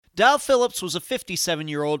Dal Phillips was a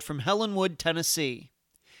 57-year-old from Helenwood, Tennessee.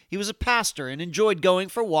 He was a pastor and enjoyed going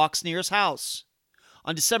for walks near his house.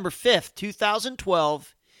 On December 5th,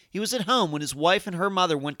 2012, he was at home when his wife and her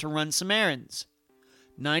mother went to run some errands.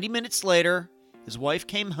 90 minutes later, his wife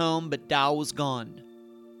came home, but Dal was gone.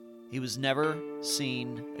 He was never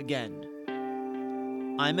seen again.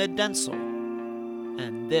 I'm Ed Densel,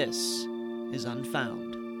 and this is Unfound.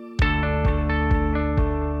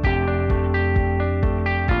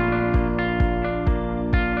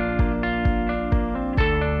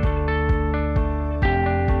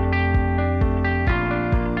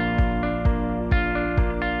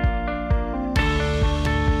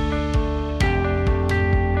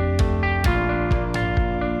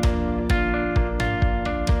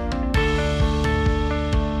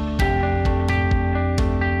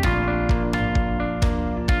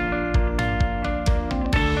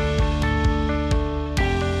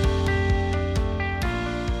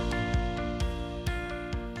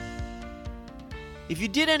 If you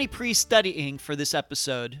did any pre-studying for this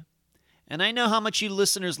episode, and I know how much you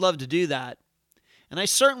listeners love to do that, and I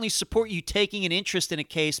certainly support you taking an interest in a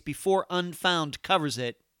case before Unfound covers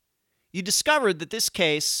it, you discovered that this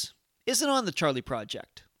case isn't on the Charley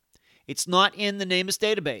Project. It's not in the NamUs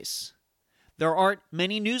database. There aren't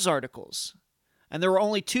many news articles, and there were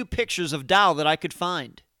only 2 pictures of Dal that I could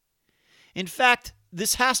find. In fact,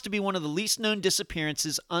 this has to be one of the least known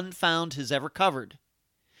disappearances Unfound has ever covered.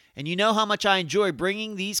 And you know how much I enjoy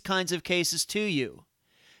bringing these kinds of cases to you,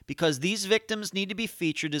 because these victims need to be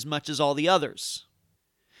featured as much as all the others.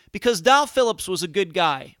 Because Dal Phillips was a good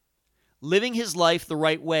guy, living his life the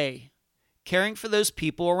right way, caring for those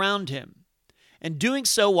people around him, and doing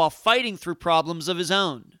so while fighting through problems of his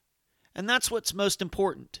own. And that's what's most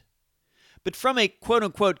important. But from a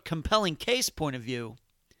quote-unquote compelling case point of view,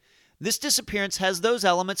 this disappearance has those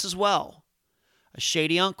elements as well. A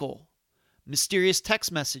shady uncle, mysterious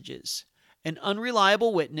text messages, an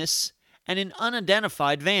unreliable witness, and an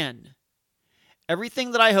unidentified van.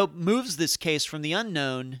 Everything that I hope moves this case from the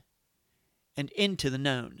unknown and into the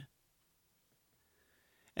known.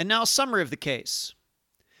 And now a summary of the case.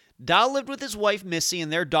 Dal lived with his wife Missy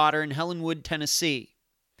and their daughter in Helenwood, Tennessee.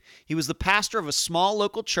 He was the pastor of a small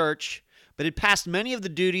local church, but had passed many of the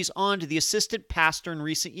duties on to the assistant pastor in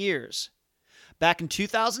recent years. Back in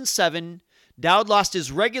 2007, Dowd lost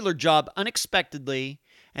his regular job unexpectedly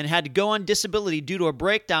and had to go on disability due to a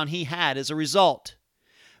breakdown he had as a result.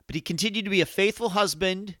 But he continued to be a faithful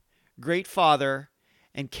husband, great father,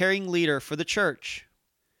 and caring leader for the church.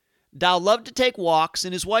 Dowd loved to take walks,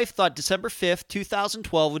 and his wife thought December 5th,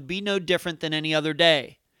 2012 would be no different than any other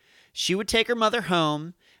day. She would take her mother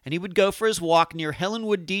home, and he would go for his walk near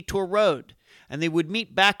Helenwood Detour Road, and they would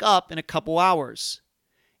meet back up in a couple hours.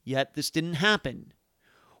 Yet this didn't happen.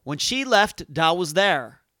 When she left, Dal was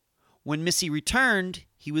there. When Missy returned,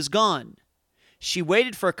 he was gone. She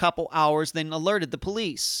waited for a couple hours, then alerted the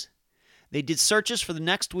police. They did searches for the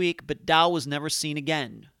next week, but Dal was never seen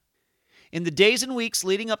again. In the days and weeks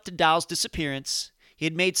leading up to Dal's disappearance, he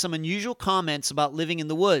had made some unusual comments about living in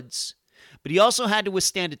the woods, but he also had to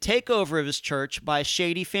withstand a takeover of his church by a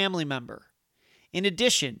shady family member. In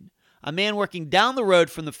addition, a man working down the road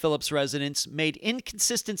from the Phillips residence made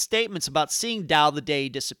inconsistent statements about seeing Dal the day he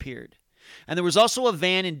disappeared. And there was also a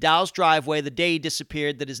van in Dal's driveway the day he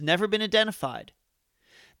disappeared that has never been identified.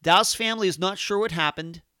 Dal's family is not sure what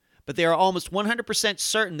happened, but they are almost 100%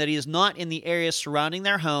 certain that he is not in the area surrounding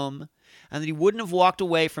their home and that he wouldn't have walked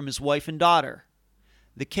away from his wife and daughter.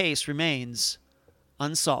 The case remains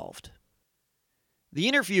unsolved. The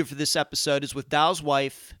interview for this episode is with Dal's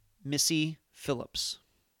wife, Missy Phillips.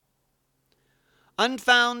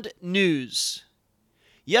 Unfound news.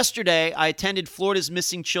 Yesterday, I attended Florida's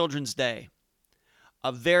Missing Children's Day.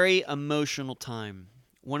 A very emotional time.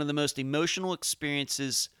 One of the most emotional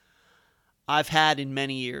experiences I've had in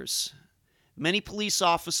many years. Many police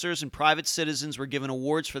officers and private citizens were given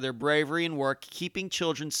awards for their bravery and work keeping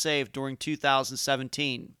children safe during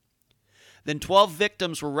 2017. Then 12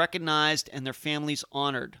 victims were recognized and their families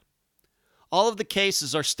honored. All of the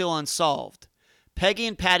cases are still unsolved. Peggy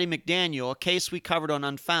and Patty McDaniel, a case we covered on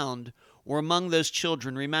Unfound, were among those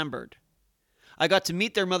children remembered. I got to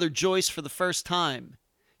meet their mother Joyce for the first time.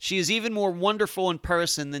 She is even more wonderful in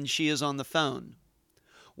person than she is on the phone.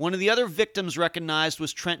 One of the other victims recognized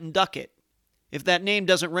was Trenton Duckett. If that name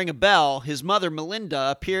doesn't ring a bell, his mother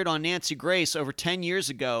Melinda appeared on Nancy Grace over 10 years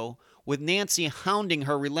ago, with Nancy hounding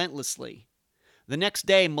her relentlessly. The next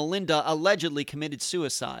day, Melinda allegedly committed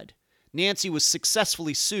suicide. Nancy was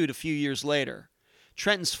successfully sued a few years later.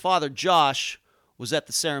 Trenton's father, Josh, was at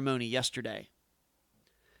the ceremony yesterday.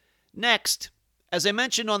 Next, as I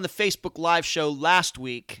mentioned on the Facebook Live show last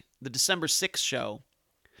week, the December 6th show,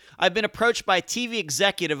 I've been approached by a TV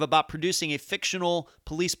executive about producing a fictional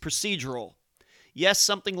police procedural. Yes,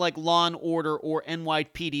 something like Law and Order or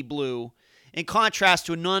NYPD Blue, in contrast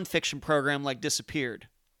to a nonfiction program like Disappeared.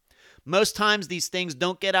 Most times these things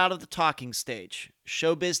don't get out of the talking stage.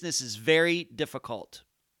 Show business is very difficult.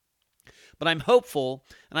 But I'm hopeful,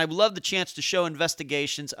 and I would love the chance to show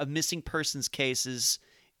investigations of missing persons cases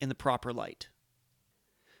in the proper light.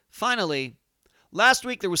 Finally, last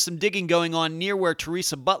week there was some digging going on near where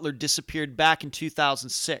Teresa Butler disappeared back in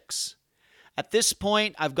 2006. At this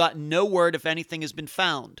point, I've gotten no word if anything has been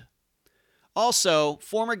found. Also,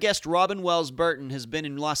 former guest Robin Wells Burton has been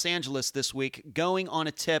in Los Angeles this week going on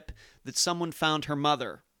a tip that someone found her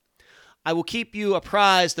mother. I will keep you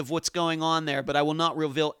apprised of what's going on there, but I will not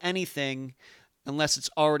reveal anything unless it's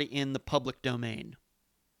already in the public domain.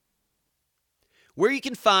 Where you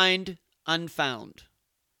can find Unfound.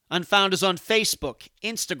 Unfound is on Facebook,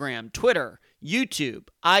 Instagram, Twitter, YouTube,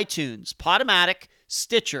 iTunes, Podomatic,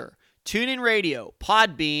 Stitcher, TuneIn Radio,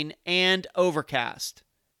 Podbean, and Overcast.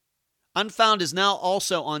 Unfound is now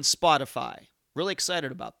also on Spotify. Really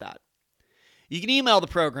excited about that. You can email the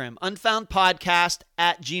program,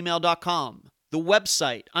 unfoundpodcast@gmail.com. The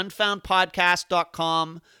website,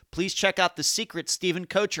 unfoundpodcast.com. Please check out the secret Stephen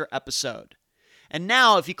Kocher episode. And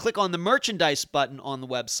now, if you click on the merchandise button on the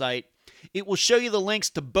website, it will show you the links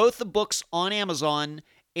to both the books on Amazon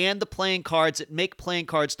and the playing cards at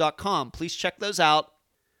makeplayingcards.com. Please check those out.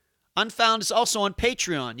 Unfound is also on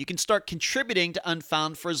Patreon. You can start contributing to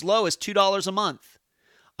Unfound for as low as $2 a month.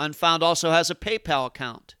 Unfound also has a PayPal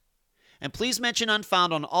account. And please mention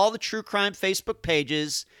Unfound on all the true crime Facebook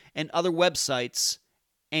pages and other websites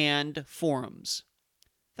and forums.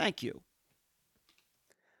 Thank you.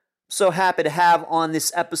 So happy to have on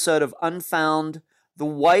this episode of Unfound the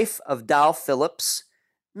wife of Dal Phillips,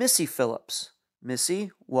 Missy Phillips.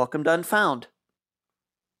 Missy, welcome to Unfound.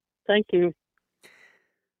 Thank you.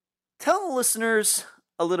 Tell the listeners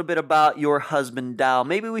a little bit about your husband, Dal.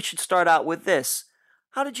 Maybe we should start out with this.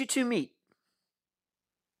 How did you two meet?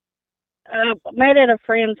 Met at a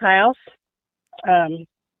friend's house.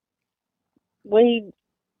 We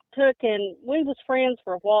was friends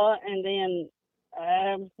for a while, and then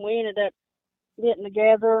we ended up getting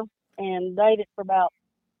together and dated for about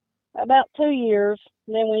 2 years.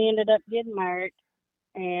 And then we ended up getting married,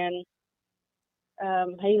 and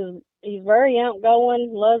he's very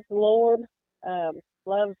outgoing, loves the Lord,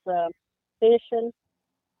 loves fishing.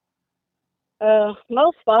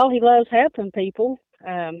 Most of all, he loves helping people.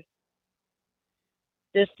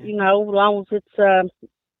 Just, as long as it's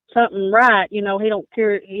something right, he don't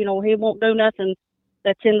care, he won't do nothing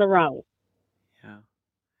that's in the wrong. Yeah.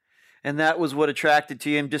 And that was what attracted to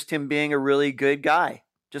him, just him being a really good guy,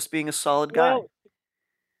 just being a solid guy. Well,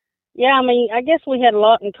 yeah, I guess we had a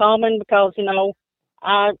lot in common because,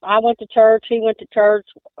 I went to church, he went to church,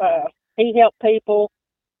 he helped people,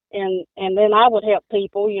 and then I would help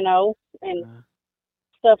people, and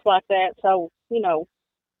stuff like that. So,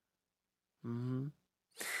 Mm-hmm.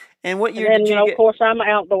 And what year did you get? Of course, I'm an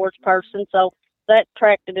outdoors person, so that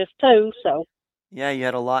attracted us too. So. Yeah, you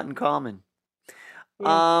had a lot in common.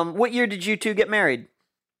 Yeah. What year did you two get married?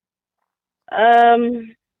 To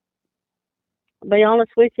be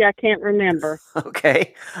honest with you, I can't remember.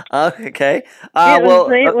 Okay. Okay. It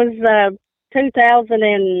was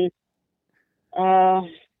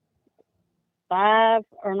 2005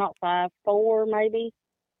 or not 4 maybe.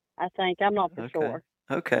 I think I'm not for sure.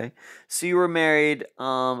 Okay. So you were married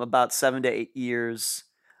about 7 to 8 years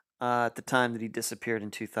at the time that he disappeared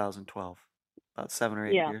in 2012. About 7 or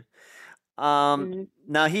 8 years.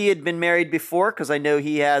 Now he had been married before, because I know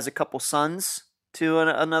he has a couple sons to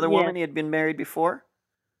another woman. He had been married before?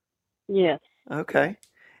 Yes. Okay.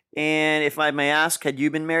 And if I may ask, had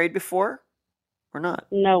you been married before or not?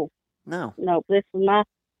 No. No. No, this is my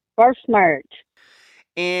first marriage.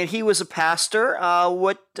 And he was a pastor.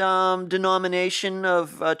 What denomination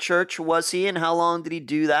of church was he, and how long did he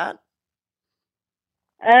do that?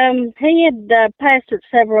 He had pastored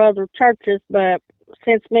several other churches, but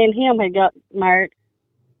since me and him had got married,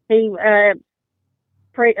 he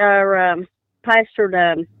pastored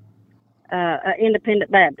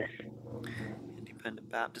Independent Baptist.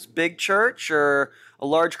 Independent Baptist. Big church or a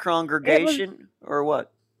large congregation or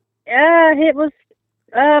what? It was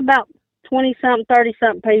about 20-something,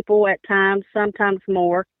 30-something people at times, sometimes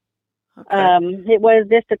more. Okay. It was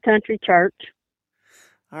just a country church.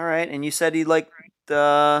 All right. And you said he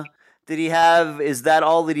did he have, is that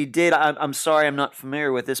all that he did? I'm sorry, I'm not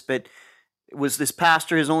familiar with this, but was this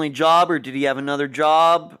pastor his only job, or did he have another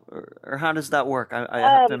job, or how does that work? I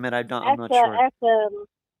have to admit, I'm not sure.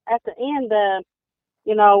 At the end,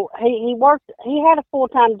 he worked. He had a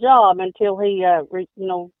full-time job until he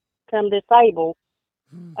become disabled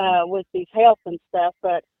Mhm. with his health and stuff.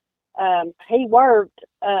 But he worked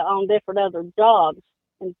on different other jobs,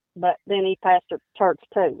 but then he pastored church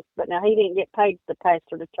too. But now he didn't get paid to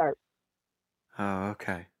pastor the church. Oh,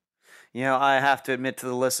 okay. I have to admit to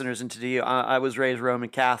the listeners and to you, I was raised Roman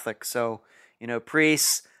Catholic, so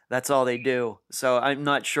priests, that's all they do. So I'm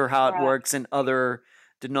not sure how it Right. works in other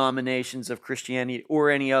denominations of Christianity or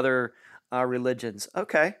any other religions.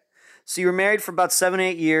 Okay, so you were married for about 7,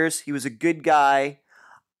 8 years. He was a good guy,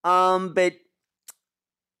 but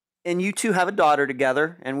and you two have a daughter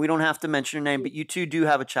together, and we don't have to mention her name, but you two do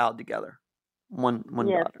have a child together, one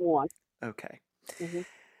Yes, daughter. one. Okay. Hmm.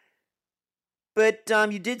 But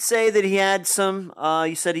you did say that he had some.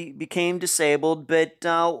 You said he became disabled. But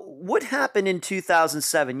what happened in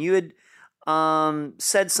 2007? You had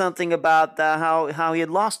said something about how he had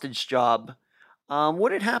lost his job.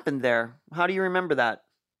 What had happened there? How do you remember that?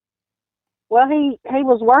 Well, he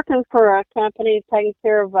was working for a company taking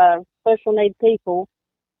care of special need people,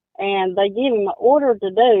 and they gave him an order to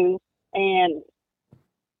do. And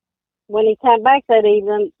when he came back that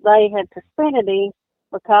evening, they had suspended him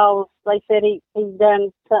because they said he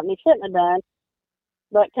done something he shouldn't have done.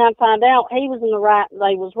 But come find out, he was in the right and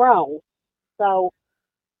they was wrong. So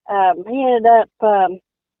he ended up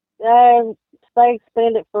stay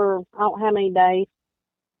suspended for I don't know how many days.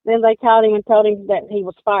 Then they called him and told him that he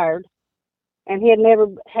was fired, and he had never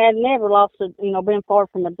lost been far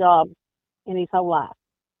from a job in his whole life.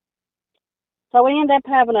 So we ended up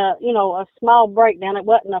having a small breakdown. It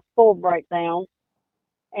wasn't a full breakdown,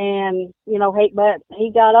 and but he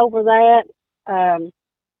got over that. Um,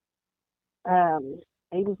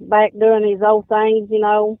 he was back doing his old things.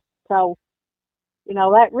 So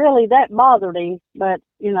that bothered him, but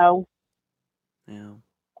Yeah.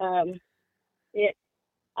 um, it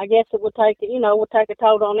I guess it would take a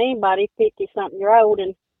toll on anybody 50-something year old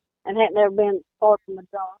and hadn't ever been far from a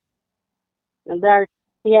job. And there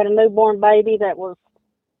he had a newborn baby that was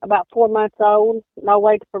about 4 months old, no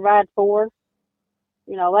way to provide for.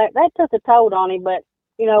 That took a toll on him, but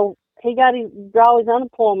he got his draw his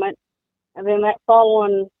unemployment, and then that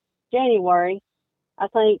following January, I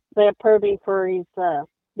think they approved him for his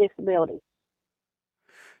disability.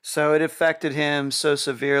 So it affected him so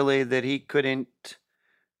severely that he couldn't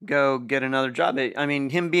go get another job. I mean,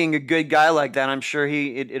 him being a good guy like that, I'm sure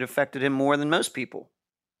it affected him more than most people.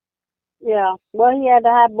 Yeah, well, he had the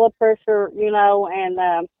high blood pressure,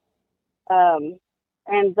 and um,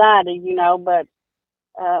 anxiety, but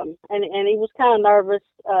and he was kind of nervous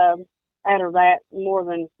out of that more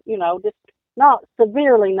than just not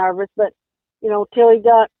severely nervous, but till he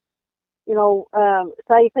got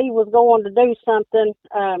say if he was going to do something,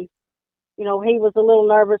 he was a little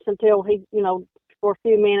nervous until he for a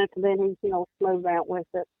few minutes, and then he smoothed out with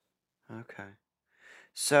it. Okay.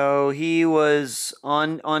 So he was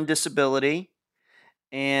on disability,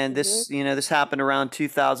 and Hmm. this happened around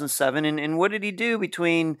 2007. And what did he do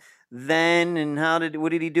between then and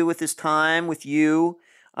what did he do with his time with you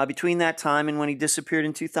between that time and when he disappeared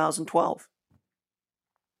in 2012?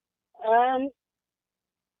 Um,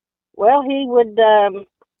 well, he'd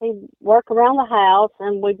work around the house,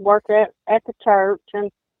 and we'd work at the church,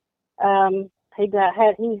 and he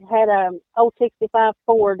had a old '65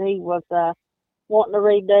 Ford he was wanting to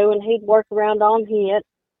redo, and he'd work around on it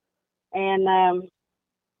and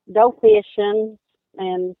go fishing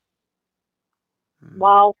and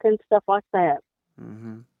walk and stuff like that.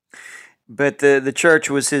 Mm-hmm. But the church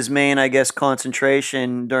was his main, I guess,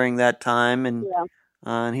 concentration during that time, Yeah,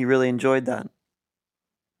 and he really enjoyed that.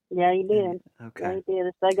 yeah, he did. Yeah, Okay. he did.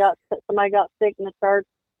 If somebody got sick in the church,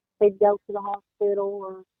 he'd go to the hospital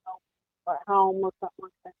or at home or something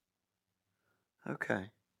like that.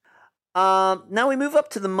 Okay. Now we move up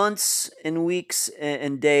to the months and weeks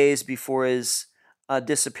and days before his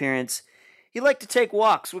disappearance. He liked to take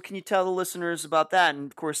walks. What can you tell the listeners about that?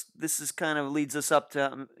 And of course, this is kind of leads us up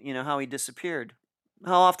to how he disappeared.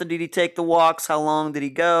 How often did he take the walks? How long did he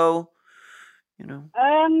go? You know.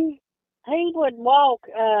 He would walk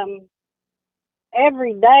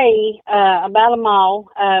every day about a mile.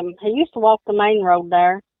 He used to walk the main road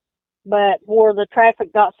there, but where the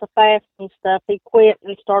traffic got so fast and stuff, he quit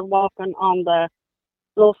and started walking on the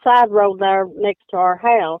little side road there next to our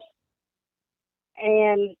house.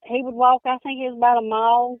 And he would walk, I think it was about a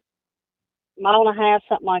mile and a half,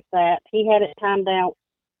 something like that. He had it timed out,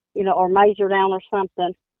 or measured out or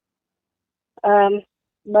something. Um,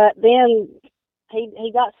 but then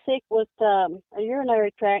he got sick with a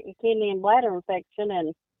urinary tract and kidney and bladder infection,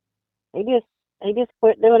 and he just he just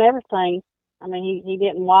quit doing everything. I mean, he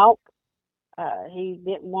didn't walk. He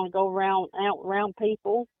didn't want to go out around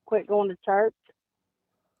people. Quit going to church.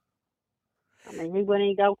 I mean, he wouldn't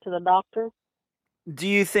even go to the doctor. Do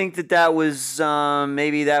you think that that was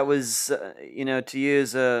maybe that was to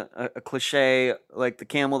use a cliche like the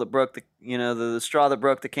camel that broke the straw that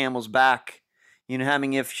broke the camel's back,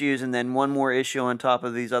 having issues and then one more issue on top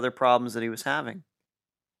of these other problems that he was having?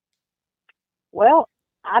 Well,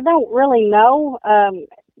 I don't really know.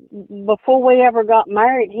 Before we ever got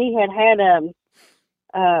married, he had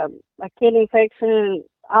a kidney infection and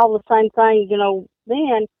all the same things,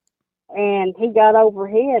 then, and he got over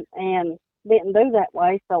it and didn't do that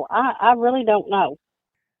way. So I really don't know.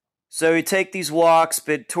 So you take these walks,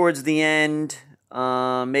 but towards the end,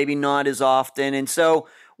 maybe not as often. And so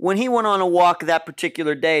when he went on a walk that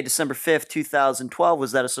particular day, December 5th, 2012,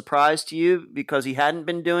 was that a surprise to you because he hadn't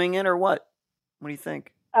been doing it or what? What do you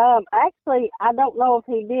think? Actually, I don't know if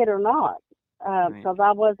he did or not Right. because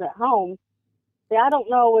I was at home. See, I don't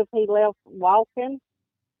know if he left walking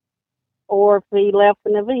or if he left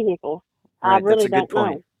in a vehicle. I Right, that's really a good don't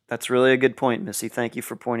point. know. That's really a good point, Missy. Thank you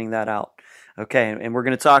for pointing that out. Okay, and we're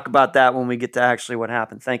going to talk about that when we get to actually what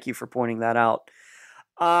happened. Thank you for pointing that out.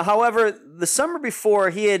 However, the summer before,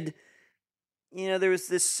 he had, there was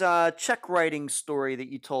this check writing story that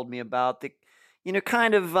you told me about that,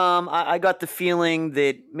 kind of, I got the feeling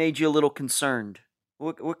that made you a little concerned.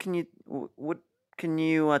 What can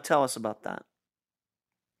you tell us about that?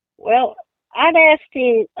 Well, I'd asked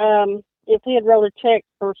him if he had wrote a check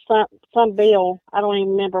for some bill. I don't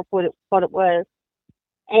even remember what it was,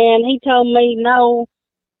 and he told me no,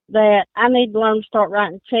 that I need to learn to start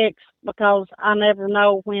writing checks because I never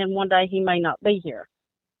know when one day he may not be here.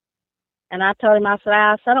 And I told him, I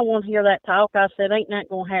don't want to hear that talk. I said, ain't nothing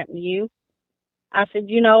gonna happen to you. I said,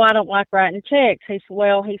 I don't like writing checks. He said,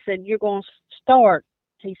 well, he said, you're going to start.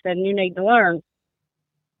 He said, and you need to learn.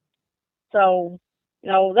 So,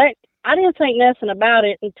 that I didn't think nothing about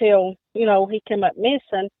it until, he came up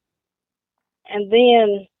missing. And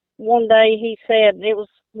then one day he said, it was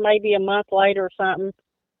maybe a month later or something,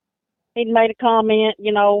 he'd made a comment,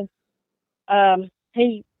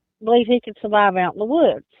 he believed he could survive out in the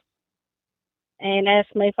woods and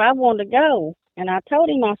asked me if I wanted to go. And I told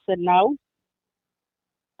him, I said, no.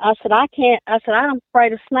 I said, I can't. I said, I'm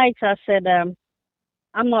afraid of snakes. I said, I'm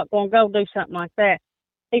not going to go do something like that.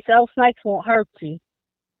 He said, oh, snakes won't hurt you.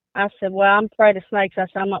 I said, well, I'm afraid of snakes. I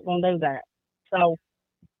said, I'm not going to do that. So,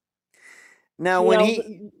 Now, you when know,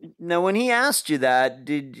 he now when he asked you that,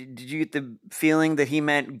 did you get the feeling that he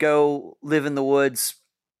meant go live in the woods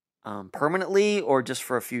permanently, or just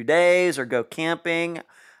for a few days, or go camping?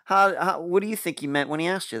 What do you think he meant when he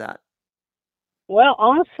asked you that? well,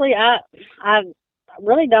 honestly, I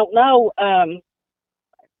really don't know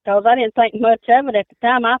because I didn't think much of it at the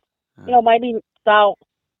time. I, Uh, maybe thought,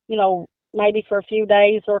 maybe for a few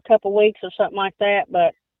days or a couple of weeks or something like that.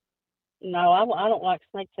 But no, I don't like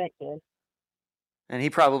snakes that good. and he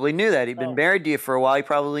probably knew that. He'd been So married to you for a while. He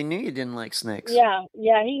probably knew you didn't like snakes. yeah,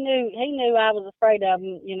 yeah, he knew I was afraid of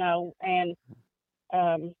him, and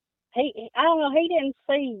um, I don't know, he didn't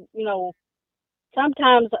see,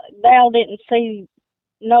 sometimes Dal didn't see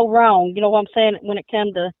no wrong. You know what I'm saying when it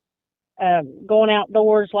come to going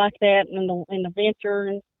outdoors like that and in the venture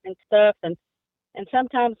and stuff, and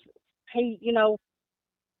sometimes he,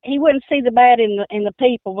 he wouldn't see the bad in the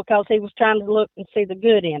people because he was trying to look and see the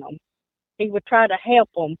good in them. He would try to help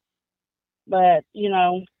them, but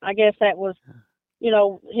I guess that was,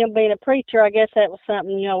 him being a preacher. I guess that was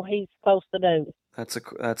something he's supposed to do. That's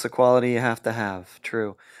a quality you have to have.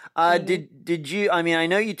 True. Hmm. Did you? I mean, I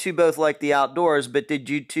know you two both like the outdoors, but did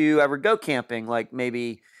you two ever go camping? Like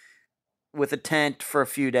maybe with a tent for a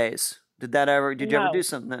few days? Did you ever do No,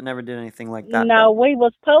 something that never did anything like that no, though? we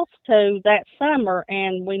was supposed to that summer,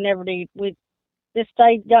 and we never did. We this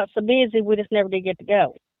state got so busy, we just never did get to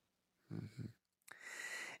go. Mhm.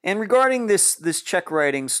 And regarding this check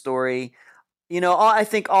writing story, I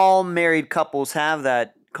think all married couples have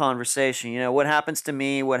that conversation. What happens to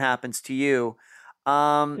me? What happens to you?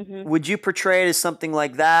 Hmm. Would you portray it as something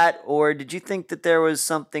like that, or did you think that there was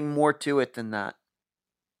something more to it than that?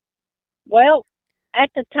 Well, at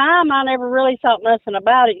the time, I never really thought nothing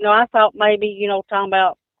about it. I thought maybe talking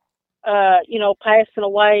about passing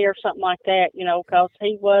away or something like that. Because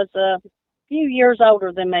he was a few years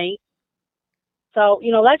older than me. So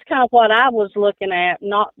that's kind of what I was looking at.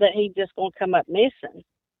 Not that he just gonna come up missing.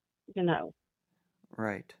 You know.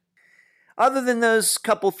 Right. Other than those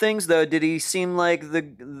couple things, though, did he seem like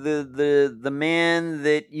the man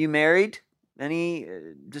that you married? Any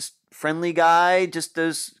just friendly guy? Just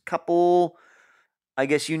those couple, I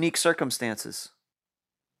guess, unique circumstances.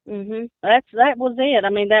 That was it. I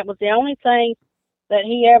mean, that was the only thing that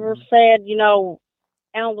he ever Mhm. said,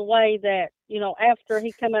 out of the way that, after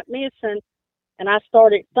he come up missing and I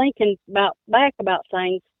started thinking about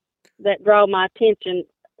things that draw my attention.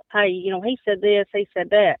 Hey, he said this, he said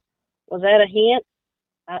that. Was that a hint?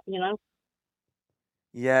 You know,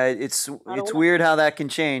 Yeah, I don't it's know. weird how that can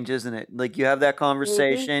change, isn't it? Like you have that Mhm.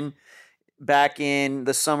 conversation back in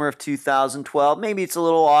the summer of 2012. Maybe it's a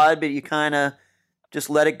little odd, but you kind of just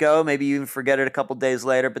let it go. Maybe you even forget it a couple days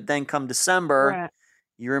later. But then come December, Right.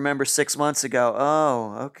 you remember 6 months ago.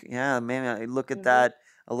 Oh, okay, yeah, maybe I look at Mhm. that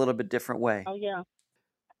a little bit different way. Oh yeah.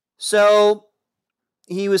 So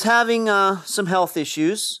he was having some health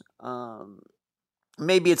issues.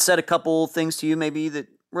 Maybe it said a couple things to you, maybe that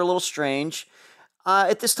were a little strange.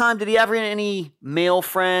 At this time, did he have any male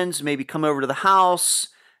friends maybe come over to the house?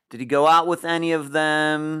 Did he go out with any of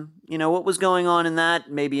them? What was going on in that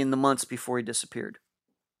maybe in the months before he disappeared?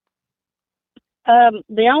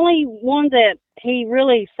 The only one that he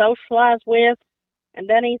really socialized with and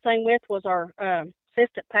done anything with was our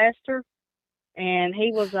assistant pastor, and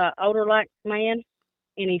he was a older like man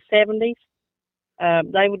in his 70s.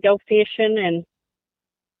 They would go fishing and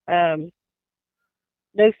um,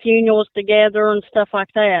 do funerals together and stuff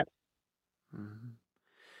like that. Mhm.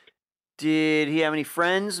 Did he have any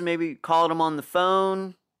friends maybe called him on the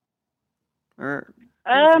phone or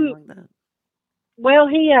anything Um, like that? well,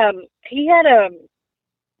 he had a.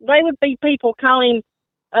 They would be people call him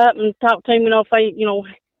up and talk to him, if they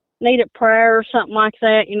needed prayer or something like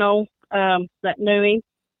that, that knew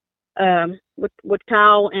him. Would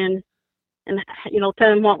call and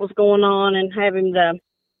tell him what was going on and have him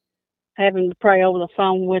to pray over the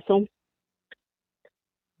phone with them.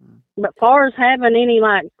 Mm. But far as having any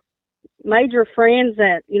like major friends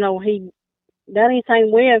that he done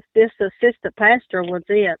anything with, this assistant pastor was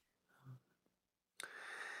it.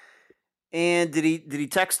 And did he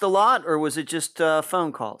text a lot or was it just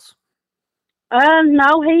phone calls?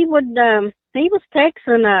 No, he was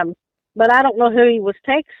texting, but I don't know who he was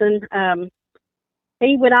texting.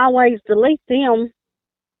 He would always delete them,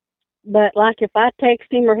 but like if I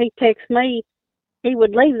text him or he texts me, he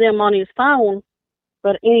would leave them on his phone.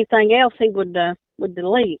 But anything else, he would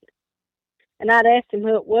delete. And I'd ask him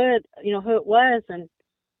who it was, and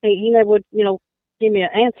he never would, give me an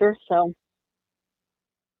answer. So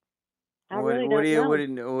I What really what do don't you what know.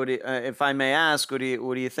 do you, what do you, if I may ask, what do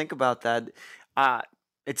you think about that? Uh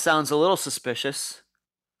it sounds a little suspicious.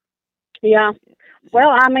 Yeah. Well,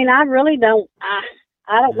 I mean, I really don't.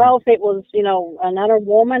 I don't Mhm. know if it was, another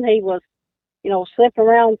woman he was, slipping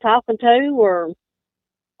around talking to, or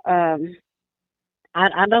um,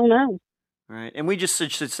 I don't know. Right. And we just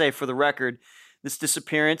should say for the record, this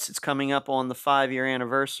disappearance, it's coming up on the 5-year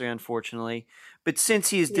anniversary, unfortunately. But since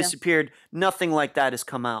he has Yeah. disappeared, nothing like that has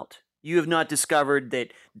come out. You have not discovered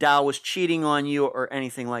that Dow was cheating on you or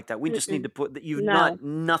anything like that. We just need to Mm-mm. put that you've No. not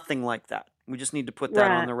nothing like that. We just need to put that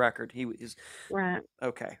on Right. the record. He is Right.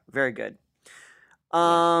 okay, very good. Yeah.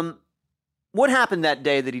 Um what happened that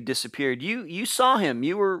day that he disappeared? You saw him.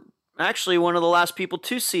 You were actually one of the last people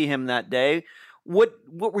to see him that day. What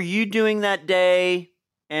were you doing that day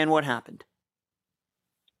and what happened?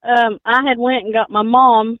 I had went and got my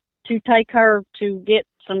mom to take her to get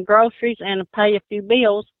some groceries and pay a few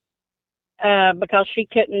bills, because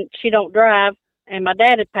she don't drive, and my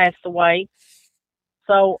dad had passed away.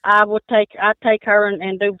 So I'd take her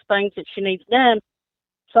and do things that she needs done.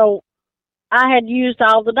 So I had used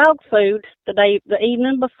all the dog food the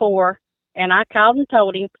evening before, and I called and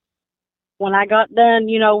told him when I got done,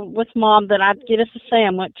 with mom, that I'd get us a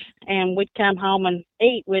sandwich and we'd come home and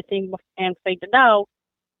eat with him and feed the dog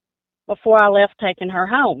before I left taking her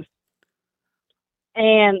home.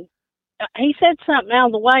 And he said something out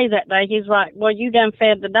of the way that day. He's like, "Well, you done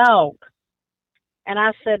fed the dog." And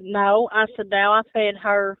I said, "No." I said, "Now I fed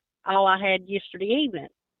her all I had yesterday evening."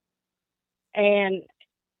 And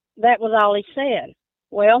that was all he said.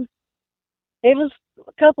 Well, it was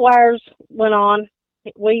a couple hours went on.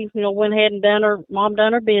 We, went ahead and mom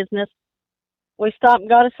done her business. We stopped and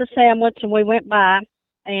got us a sandwich and we went by,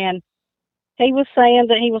 and he was saying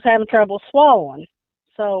that he was having trouble swallowing.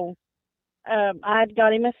 So I'd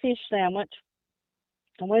got him a fish sandwich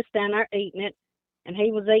and we was down there eating it, and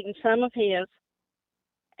he was eating some of his,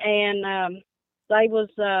 and they was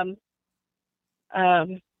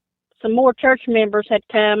um, some more church members had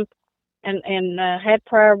come and had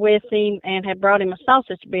prayer with him and had brought him a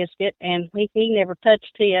sausage biscuit, and he never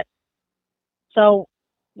touched it. So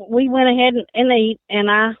we went ahead and ate,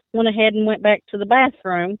 and I went ahead and went back to the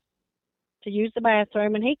bathroom to use the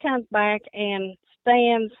bathroom, and he comes back and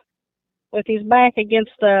stands with his back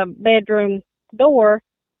against the bedroom door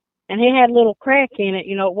and he had a little crack in it.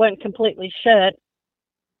 It wasn't completely shut.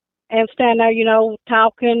 And standing there,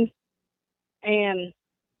 talking, and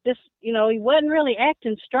just, he wasn't really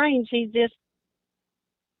acting strange. He just,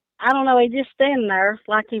 I don't know, he just standing there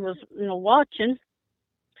like he was, watching.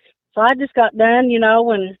 So I just got done,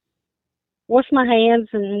 and washed my hands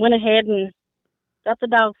and went ahead and got the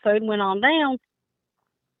dog food and went on down.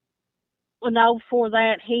 Well, no, before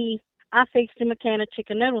that, I fixed him a can of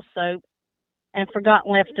chicken noodle soup and forgot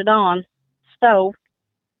and left it on stove.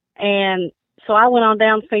 And so I went on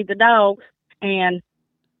down to feed the dog. And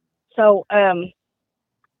so,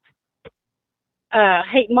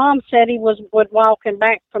 Mom said he would walking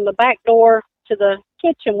back from the back door to the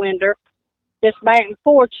kitchen window, just back and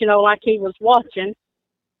forth, like he was watching.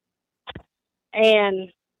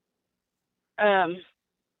 And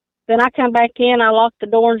then I come back in, I locked the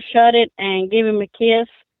door and shut it and give him a kiss.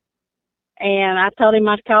 And I told him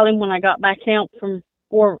I'd call him when I got back out from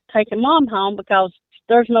taking Mom home, because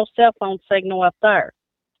there's no cell phone signal up there.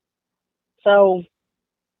 So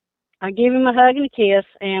I give him a hug and a kiss,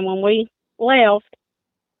 and when we left,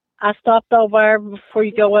 I stopped over there before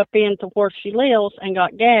you go up into where she lives and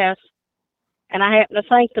got gas. And I happened to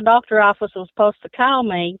think the doctor office was supposed to call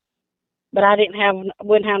me, but I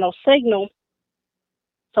wouldn't have no signal.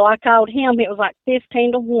 So I called him. It was like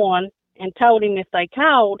 15 to 1, and told him if they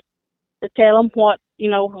called to tell him what,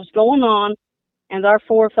 was going on, and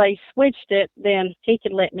therefore if they switched it, then he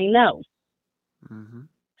could let me know. Mm-hmm.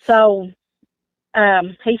 So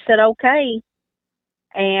he said, okay.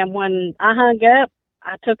 And when I hung up,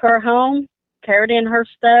 I took her home, carried in her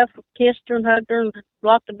stuff, kissed her and hugged her, and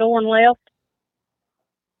locked the door and left.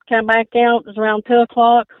 Come back out, it was around 2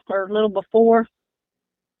 o'clock or a little before.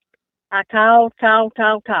 I called.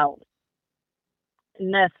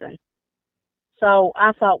 Nothing. So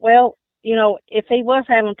I thought, well, if he was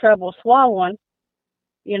having trouble swallowing,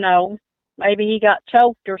 maybe he got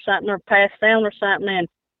choked or something, or passed down or something, and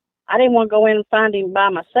I didn't want to go in and find him by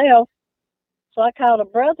myself. So I called a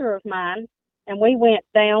brother of mine, and we went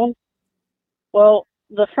down. Well,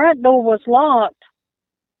 the front door was locked,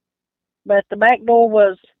 but the back door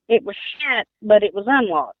was shut, but it was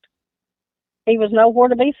unlocked. He was nowhere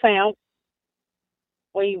to be found.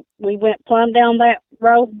 We went plumb down that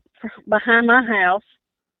road behind my house,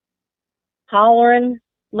 hollering,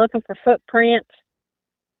 looking for footprints.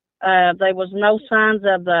 There was no signs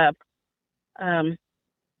of the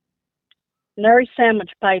nurse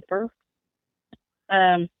sandwich paper.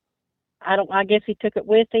 I guess he took it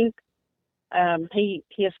with him.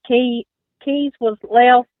 His keys was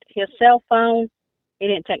left, his cell phone. He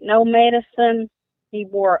didn't take no medicine. He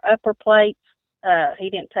wore upper plates. He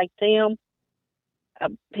didn't take them.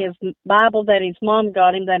 His Bible that his mom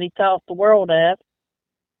got him that he taught the world of.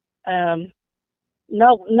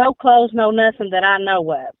 No clothes, no nothing that I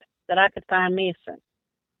know of that I could find missing.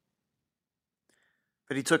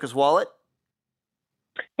 But he took his wallet?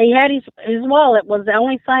 He had his wallet was the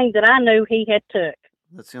only thing that I knew he had took.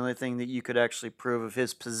 That's the only thing that you could actually prove of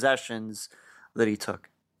his possessions that he took.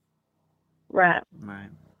 Right. Right.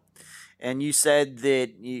 And you said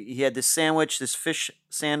that he had this fish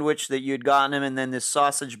sandwich that you had gotten him, and then this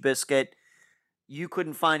sausage biscuit. You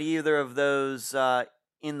couldn't find either of those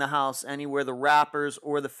in the house anywhere, the wrappers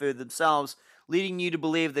or the food themselves, leading you to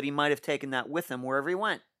believe that he might have taken that with him wherever he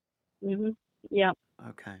went. Mhm. Yep.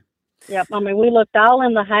 Okay. Yep. I mean, we looked all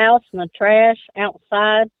in the house and the trash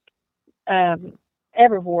outside,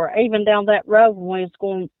 everywhere, even down that road when we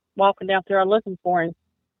was walking down there looking for him,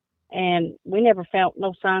 and we never found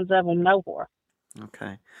no signs of him nowhere.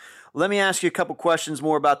 Okay. Let me ask you a couple questions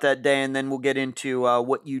more about that day, and then we'll get into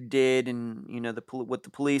what you did and what the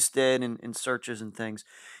police did and searches and things.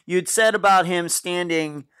 You had said about him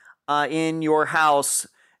standing in your house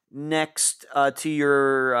next to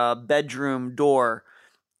your bedroom door.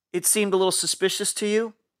 It seemed a little suspicious to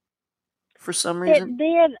you for some reason?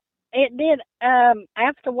 It did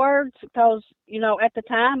afterwards, because, at the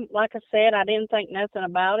time, like I said, I didn't think nothing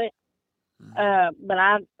about it. Mm-hmm. But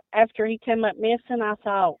after he came up missing, I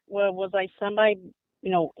thought, well, was there somebody,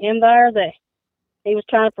 in there that he was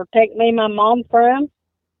trying to protect me and my mom from?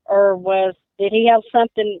 Or did he have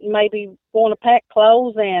something, maybe want to pack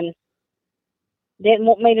clothes and didn't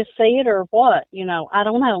want me to see it, or what? I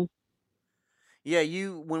don't know. Yeah,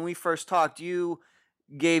 when we first talked, you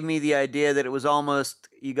gave me the idea that it was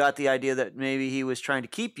you got the idea that maybe he was trying to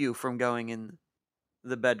keep you from going in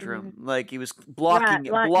the bedroom. Mm-hmm. Like he was Right,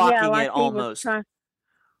 blocking like it he was almost. trying.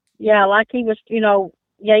 Yeah, like he was, he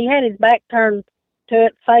had his back turned to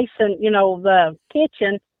it, facing, the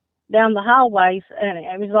kitchen down the hallways, and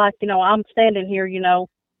it was like, I'm standing here,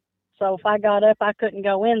 so if I got up, I couldn't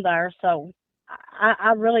go in there. So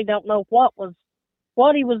I really don't know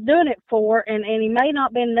what he was doing it for, and he may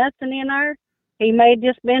not been nothing in there. He may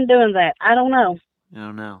just been doing that. I don't know. I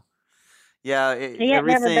don't know. Yeah, He had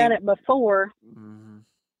never done everything. it before. Mhm.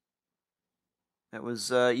 That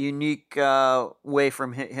was a unique way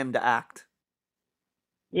from him to act.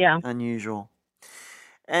 Yeah. Unusual.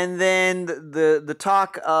 And then the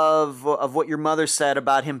talk of what your mother said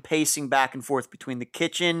about him pacing back and forth between the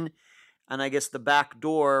kitchen and I guess the back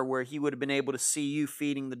door where he would have been able to see you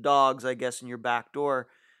feeding the dogs, I guess, in your back door,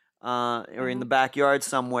 or in Hmm. the backyard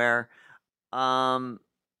somewhere. Um,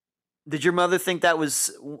 did your mother think that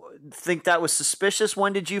was suspicious?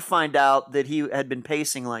 When did you find out that he had been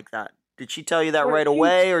pacing like that? Did she tell you that Well, right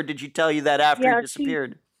away, or did she tell you that after he yeah,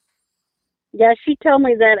 disappeared? she told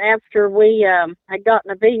me that after we had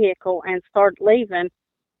gotten a vehicle and started leaving.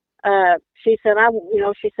 She said,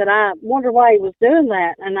 she said, I wonder why he was doing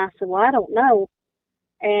that. And I said, well, I don't know.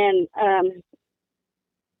 And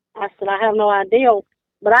I said, I have no idea.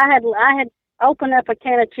 But I had opened up a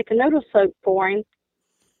can of chicken noodle soup for him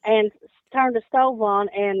and turned the stove on.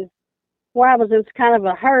 And where I was in kind of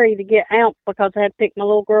a hurry to get out because I had picked my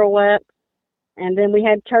little girl up. And then we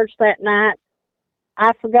had church that night.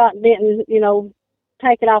 I forgot, didn't,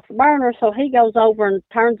 take it off the burner. So he goes over and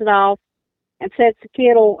turns it off and sets the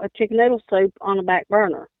kettle of chicken noodle soup on the back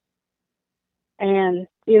burner. And,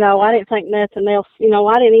 I didn't think nothing else. I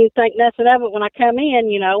didn't even think nothing of it when I come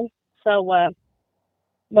in. So,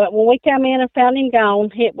 but when we come in and found him gone,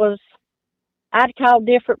 I'd called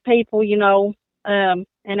different people, and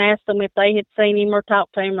asked them if they had seen him or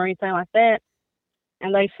talked to him or anything like that.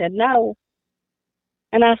 And they said no.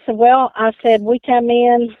 And I said, well, we come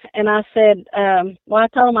in and I said, I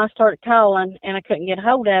told them I started calling and I couldn't get a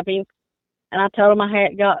hold of him. And I told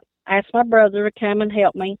him asked my brother to come and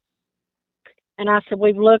help me. And I said,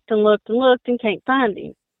 we've looked and looked and looked and can't find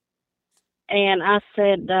him. And I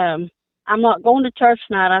said, I'm not going to church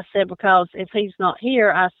tonight. I said, because if he's not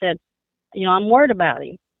here, I said, I'm worried about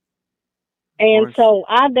him. Of And course. so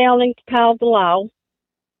I down and called the law,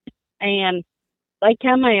 and they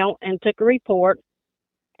come out and took a report,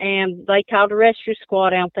 and they called a rescue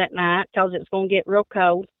squad out that night because it's going to get real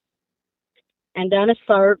cold, and done a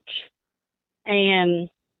search, and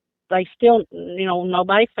they still,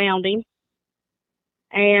 nobody found him.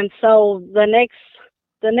 And so the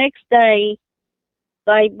next day,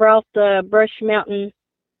 they brought the Brushy Mountain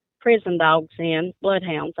prison dogs in,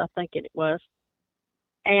 bloodhounds, I think it was.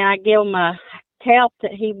 And I gave him a cap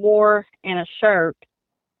that he wore and a shirt,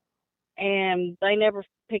 and they never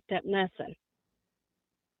picked up nothing.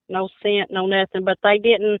 No scent, no nothing. But they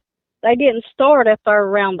didn't start up there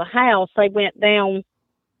around the house. They went down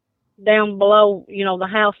below, the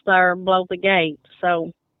house there below the gate.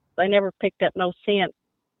 So they never picked up no scent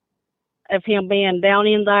of him being down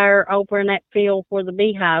in there over in that field where the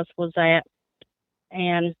beehives was at.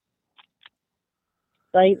 And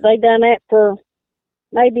they done that for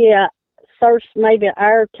maybe maybe an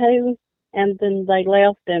hour or two, and then they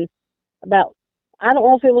left. And about, I don't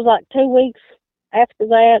know if it was like 2 weeks after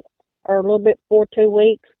that or a little bit before 2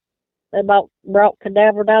 weeks, they brought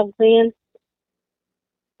cadaver dogs in.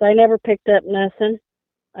 They never picked up nothing.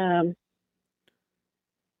 Um,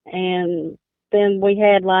 and then we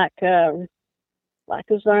had like it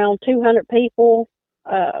was around 200 people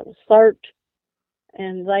search,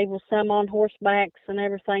 and they was some on horsebacks and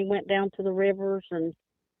everything, went down to the rivers and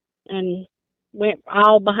went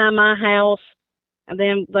all behind my house. And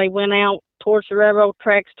then they went out towards the railroad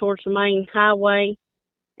tracks, towards the main highway,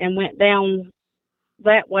 and went down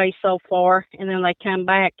that way so far. And then they come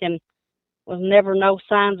back and was never no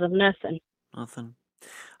signs of nothing. Nothing.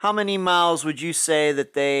 How many miles would you say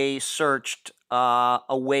that they searched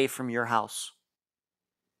away from your house?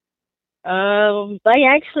 They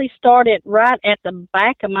actually started right at the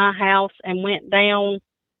back of my house and went down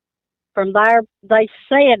from there. They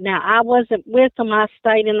said, now I wasn't with them. I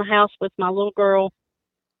stayed in the house with my little girl.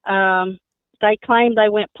 Um, they claimed they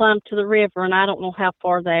went plumb to the river, and I don't know how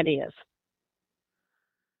far that is.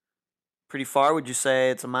 Pretty far, would you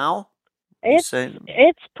say it's a mile? Would you It's say?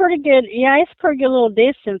 it's pretty good. Yeah, it's pretty good little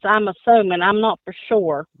distance. I'm assuming. I'm not for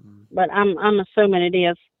sure, Mm, but I'm assuming it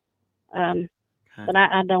is. Um, okay. but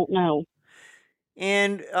I don't know.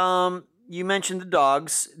 And you mentioned the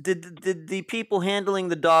dogs. Did the people handling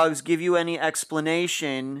the dogs give you any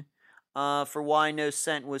explanation for why no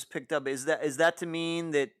scent was picked up? Is that to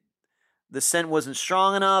mean that the scent wasn't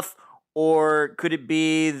strong enough, or could it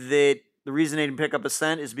be that the reason they didn't pick up a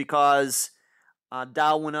scent is because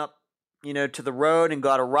Dow went up, to the road and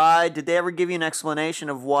got a ride? Did they ever give you an explanation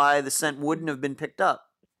of why the scent wouldn't have been picked up?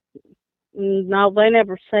 No, they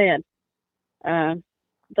never said. Uh,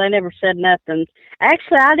 they never said nothing.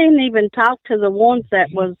 Actually, I didn't even talk to the ones that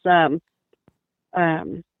was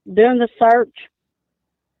doing the search.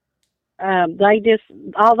 They just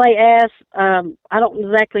all they asked. I don't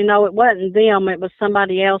exactly know. It wasn't them. It was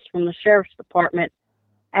somebody else from the sheriff's department.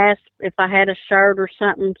 Asked if I had a shirt or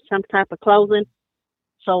something, some type of clothing.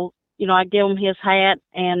 So I give them his hat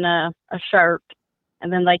and a shirt,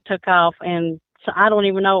 and then they took off. And so I don't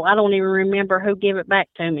even know. I don't even remember who gave it back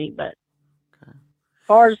to me. But Okay. as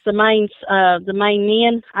far as the main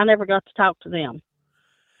men, I never got to talk to them.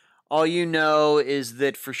 All you know is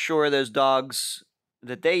that for sure those dogs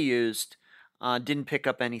that they used didn't pick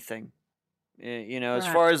up anything. As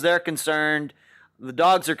Right. far as they're concerned, the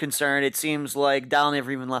dogs are concerned, it seems like Dal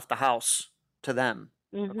never even left the house to them.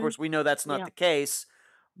 Of Mhm. course, we know that's not Yeah. the case,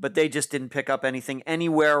 but they just didn't pick up anything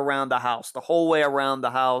anywhere around the house. The whole way around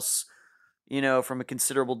the house, from a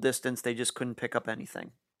considerable distance, they just couldn't pick up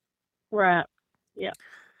anything. Right. Yeah.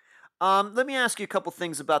 Let me ask you a couple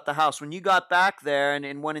things about the house. When you got back there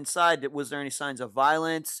and went inside, was there any signs of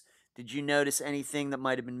violence? Did you notice anything that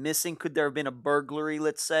might have been missing? Could there have been a burglary,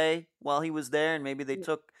 let's say, while he was there, and maybe they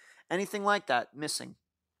took anything like that missing?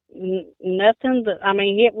 Nothing. I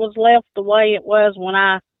mean, it was left the way it was when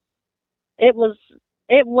I. It was.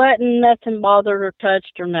 It wasn't nothing bothered or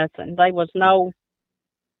touched or nothing. There was Okay. no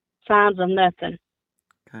signs of nothing.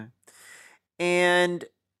 Okay. And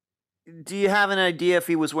do you have an idea if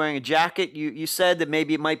he was wearing a jacket? You said that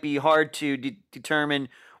maybe it might be hard to determine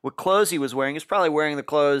what clothes he was wearing. He's probably wearing the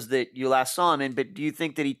clothes that you last saw him in, but do you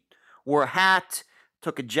think that he wore a hat,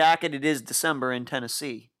 took a jacket? It is December in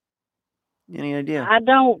Tennessee. Any idea? I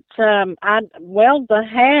don't. The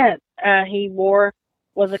hat he wore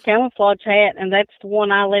was a camouflage hat, and that's the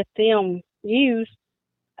one I let them use.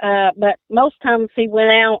 But most times if he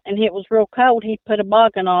went out and it was real cold, he put a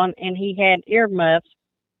boggin on and he had earmuffs.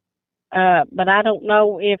 But I don't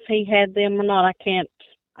know if he had them or not. I can't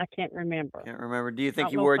remember. Can't remember. Do you I think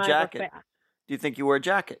don't he know wore if a I ever. jacket? Do you think he wore a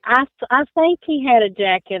jacket? I think he had a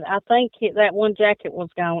jacket. I think that one jacket was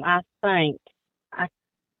gone. I think. I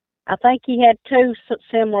I think he had two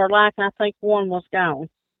similar like, and I think one was gone.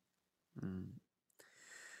 Hmm.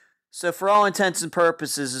 So, for all intents and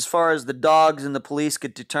purposes, as far as the dogs and the police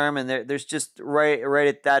could determine, there's just right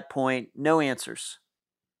at that point, no answers.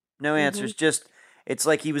 No answers. Mhm. Just it's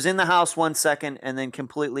like he was in the house 1 second and then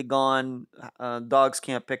completely gone. Dogs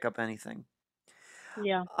can't pick up anything.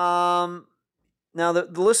 Yeah. Um, Now the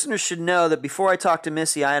listeners should know that before I talked to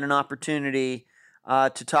Missy, I had an opportunity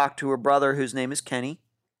to talk to her brother, whose name is Kenny,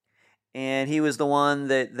 and he was the one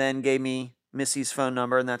that then gave me Missy's phone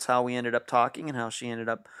number, and that's how we ended up talking and how she ended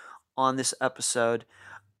up on this episode.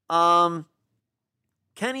 Um,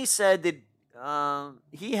 Kenny said that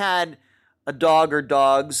he had a dog or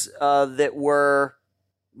dogs that were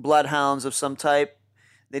bloodhounds of some type.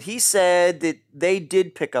 That he said that they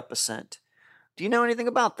did pick up a scent. Do you know anything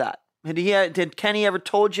about that? Did Kenny ever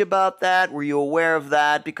told you about that? Were you aware of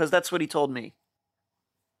that? Because that's what he told me.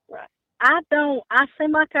 Right. I don't. I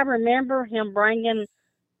seem like I remember him bringing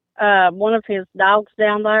one of his dogs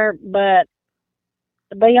down there, but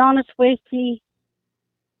to be honest with you,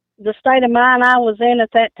 the state of mind I was in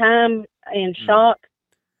at that time, in Mm, shock,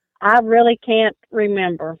 I really can't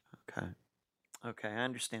remember. okay. Okay, I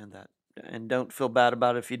understand that. And don't feel bad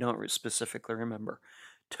about it if you don't specifically remember.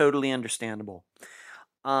 Totally understandable.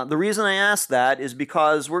 The reason I ask that is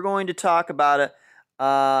because we're going to talk about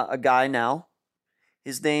a guy now.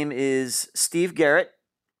 His name is Steve Garrett,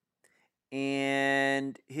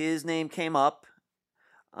 and his name came up.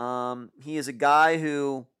 He is a guy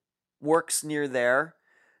who works near there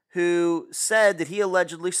who said that he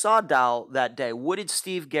allegedly saw Dal that day. What did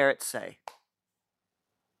Steve Garrett say?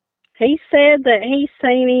 He said that he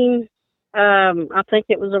seen him. I think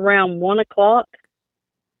it was around 1 o'clock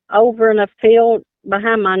over in a field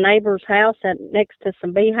behind my neighbor's house, next to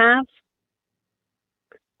some beehives.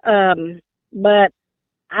 But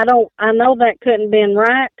I don't. I know that couldn't been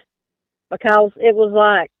right because it was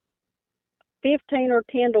like 15 or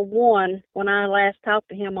 10 to 1 when I last talked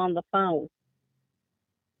to him on the phone.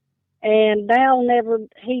 And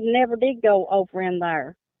he never did go over in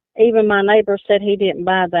there. Even my neighbor said he didn't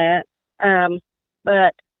buy that.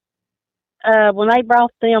 But when they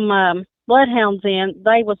brought them bloodhounds in,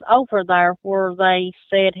 they was over there where they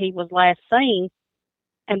said he was last seen,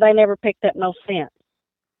 and they never picked up no scent.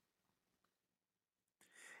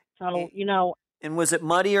 So, And was it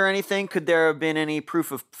muddy or anything? Could there have been any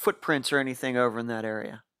proof of footprints or anything over in that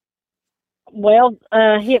area? well,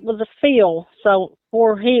 it was a field, so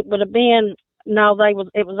where he would have been, no,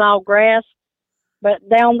 it was all grass. But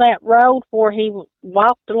down that road where he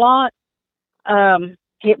walked a lot,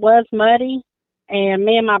 it was muddy, And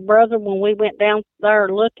me and my brother, when we went down there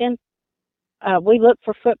looking, we looked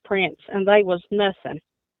for footprints, and they was nothing.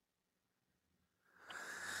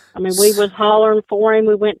 I mean, we was hollering for him.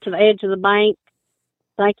 We went to the edge of the bank,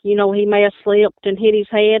 thinking, he may have slipped and hit his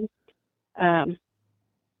head.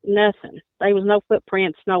 Nothing. There was no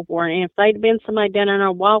footprints nowhere. And if they'd been somebody down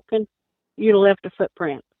there walking, you'd have left a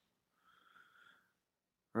footprint.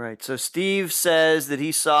 Right. So Steve says that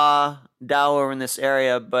he saw Dow over in this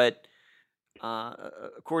area, but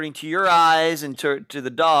according to your eyes and to the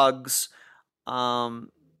dogs,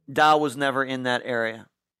 Dow was never in that area.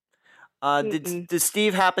 Did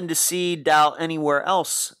Steve happen to see Dow anywhere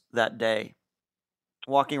else that day?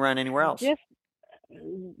 Walking around anywhere else? Just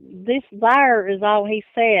this there is all he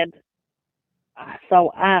said.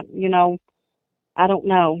 So I don't know. I don't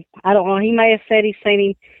know. He may have said he's seen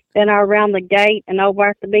him then around the gate and over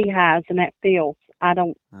at the beehives in that field. I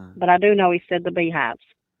don't, but I do know he said the beehives.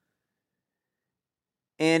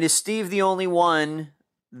 And is Steve the only one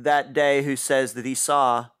that day who says that he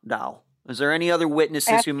saw Dow? Is there any other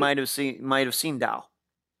witnesses who might have seen Dow?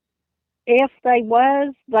 If they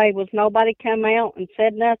was nobody come out and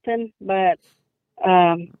said nothing. But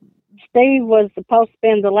Steve was supposed to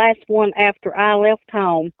be the last one after I left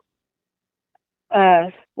home.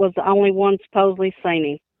 Was the only one supposedly seen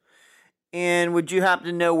him. And would you happen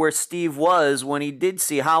to know where Steve was when he did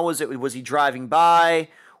see? How was it? Was he driving by?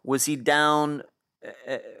 Was he down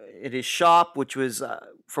at his shop, which was,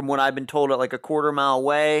 from what I've been told, at like a quarter mile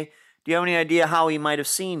away? Do you have any idea how he might have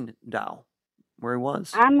seen Dow, where he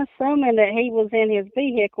was? I'm assuming that he was in his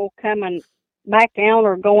vehicle coming back down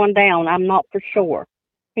or going down. I'm not for sure.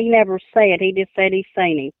 He never said. He just said he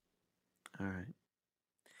seen him. All right.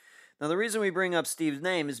 Now, the reason we bring up Steve's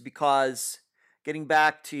name is because, getting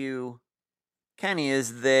back to Kenny,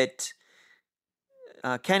 is that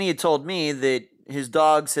Kenny had told me that his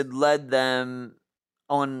dogs had led them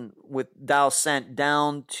on with Dow's scent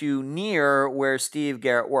down to near where Steve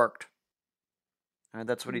Garrett worked. All right,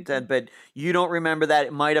 that's what he said, but you don't remember that.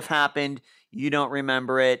 It might have happened. You don't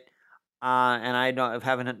remember it. And I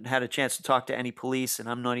haven't had a chance to talk to any police, and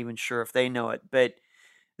I'm not even sure if they know it. But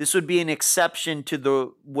this would be an exception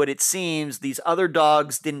to what it seems. These other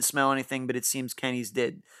dogs didn't smell anything, but it seems Kenny's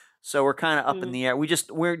did. So we're kind of up in the air.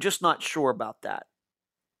 We're just not sure about that.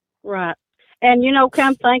 Right. And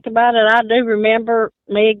come think about it, I do remember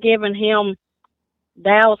me giving him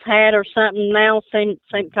Dow's hat or something now, same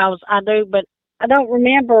cause I do, but I don't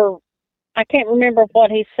remember. I can't remember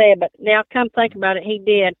what he said, but now come think about it, he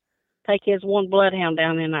did take his one bloodhound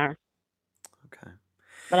down in there. Okay.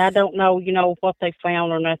 But I don't know, what they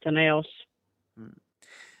found or nothing else.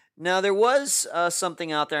 Now, there was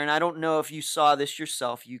something out there, and I don't know if you saw this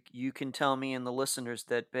yourself. You can tell me and the listeners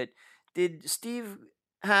that, but did Steve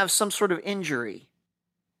have some sort of injury?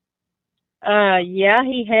 Yeah,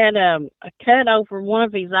 he had a cut over one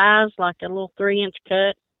of his eyes, like a little 3-inch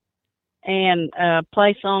cut, and a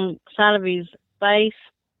place on the side of his face,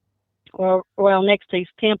 or next to his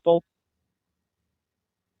temple.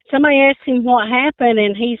 Somebody asked him what happened,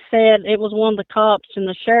 and he said it was one of the cops and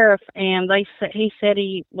the sheriff, and he said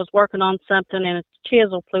he was working on something, and a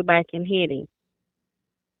chisel flew back and hit him.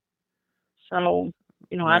 So,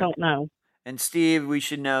 right. I don't know. And Steve, we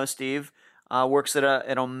should know, Steve works at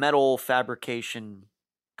a metal fabrication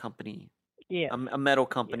company. Yeah. A metal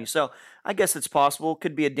company. Yeah. So I guess it's possible.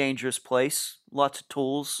 Could be a dangerous place. Lots of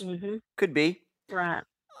tools. Mm-hmm. Could be. Right.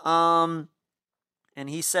 And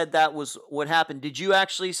he said that was what happened. Did you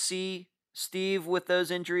actually see Steve with those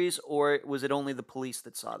injuries, or was it only the police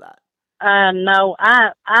that saw that? No,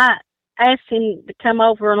 I asked him to come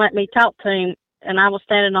over and let me talk to him, and I was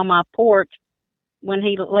standing on my porch when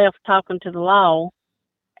he left talking to the law,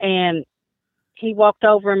 and he walked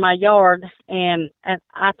over in my yard, and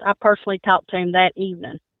I personally talked to him that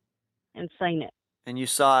evening and seen it. And you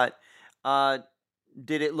saw it.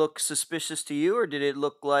 Did it look suspicious to you, or did it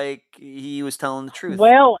look like he was telling the truth?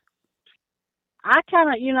 Well, I kind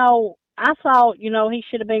of, I thought, he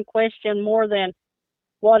should have been questioned more than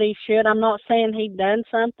what he should. I'm not saying he'd done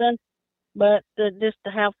something, but just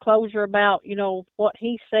to have closure about, what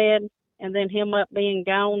he said, and then him up being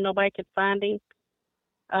gone, nobody could find him,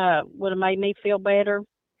 would have made me feel better.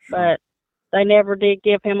 Sure. But they never did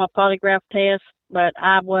give him a polygraph test, but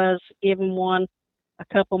I was given one a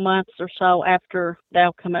couple months or so after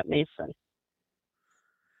Dow come up missing.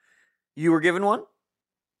 You were given one?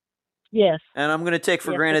 Yes. And I'm going to take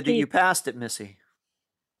for granted that you passed it, Missy.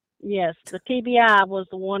 Yes. The TBI was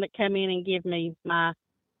the one that came in and gave me my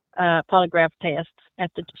polygraph test at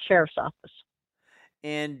the sheriff's office.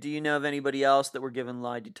 And do you know of anybody else that were given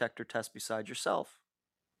lie detector tests besides yourself?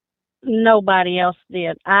 Nobody else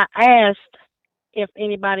did. I asked if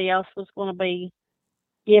anybody else was going to be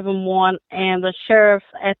given one, and the sheriff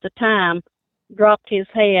at the time dropped his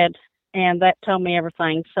head, and that told me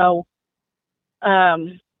everything. So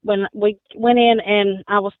when we went in and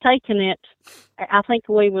I was taking it, I think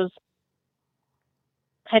we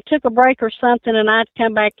had took a break or something, and I'd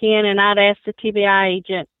come back in and I'd ask the TBI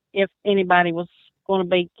agent if anybody was going to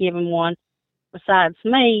be given one besides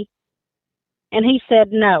me, and he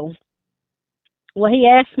said no. Well, he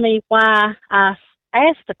asked me why I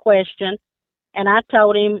asked the question, and I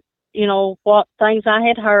told him, what things I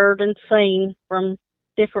had heard and seen from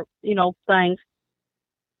different, things.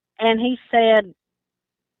 And he said,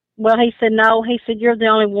 well, he said, no, he said, you're the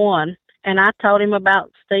only one. And I told him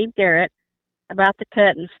about Steve Garrett, about the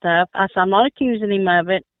cut and stuff. I said, I'm not accusing him of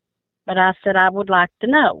it, but I said, I would like to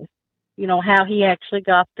know, how he actually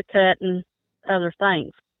got the cut and other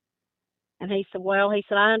things. And he said, well, he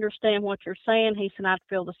said, I understand what you're saying. He said, I'd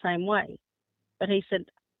feel the same way. But he said,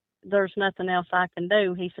 there's nothing else I can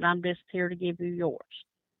do. He said, I'm just here to give you yours.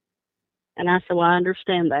 And I said, well, I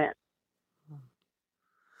understand that.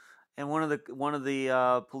 And one of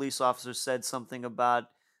the police officers said something about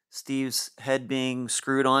Steve's head being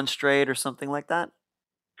screwed on straight or something like that.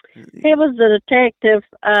 It was the detective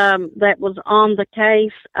that was on the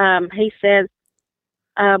case. He said,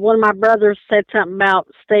 one of my brothers said something about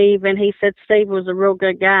Steve, and he said Steve was a real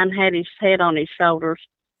good guy and had his head on his shoulders.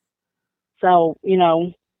 So, yeah.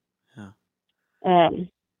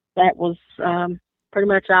 That was pretty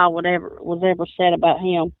much all was ever said about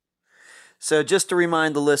him. So just to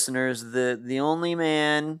remind the listeners, the only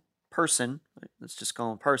person, let's just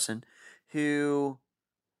call him person, who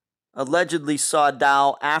allegedly saw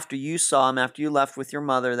Dow after you saw him, after you left with your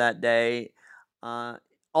mother that day,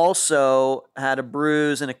 also had a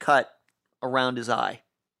bruise and a cut around his eye.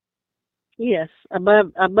 Yes,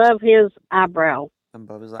 above his eyebrow.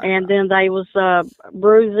 Above his eyebrow. And then they was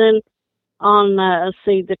bruising on,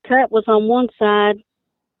 the cut was on one side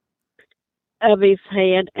of his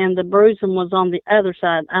head, and the bruising was on the other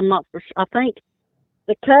side. I'm not for sure. I think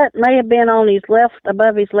the cut may have been on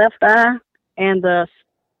above his left eye, and the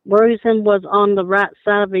bruising was on the right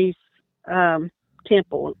side of his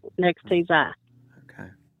temple next to his eye. Okay.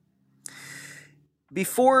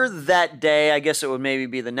 Before that day, I guess it would maybe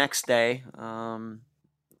be the next day,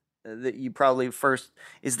 that you probably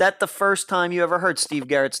is that the first time you ever heard Steve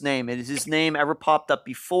Garrett's name? Has his name ever popped up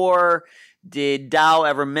before? Did Dow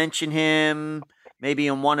ever mention him? Maybe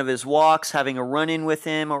in one of his walks, having a run-in with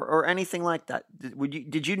him, or anything like that?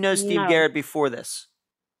 Did you know Steve Garrett before this?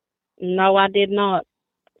 No, I did not.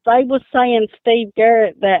 They was saying Steve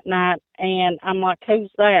Garrett that night, and I'm like,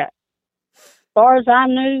 who's that? As far as I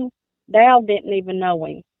knew, Dow didn't even know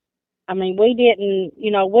him. I mean, we didn't,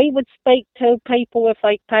 we would speak to people if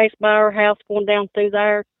they passed by our house going down through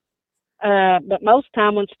there. But most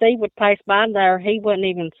time when Steve would pass by there, he wouldn't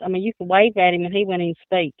even, you could wave at him and he wouldn't even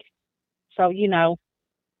speak. So,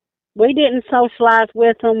 we didn't socialize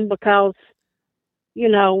with him because, we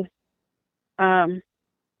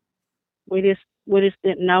just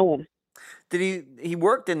didn't know him. Did he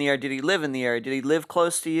worked in the area? Did he live in the area? Did he live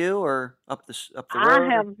close to you or up the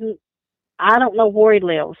road? I don't know where he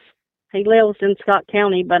lives. He lives in Scott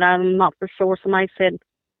County, but I'm not for sure. Somebody said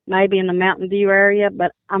maybe in the Mountain View area,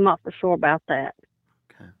 but I'm not for sure about that.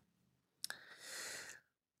 Okay.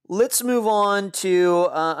 Let's move on to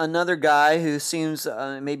another guy who seems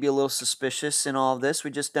maybe a little suspicious in all of this.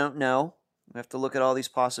 We just don't know. We have to look at all these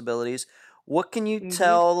possibilities. What can you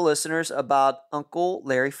tell the listeners about Uncle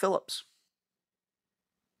Larry Phillips?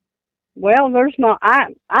 Well,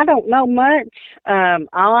 I don't know much.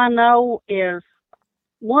 All I know is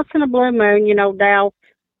once in a blue moon, Dow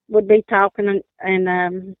would be talking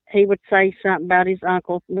and he would say something about his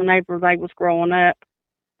uncle whenever they was growing up.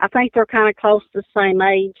 I think they're kind of close to the same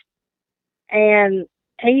age. And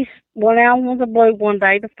he went out on the blue one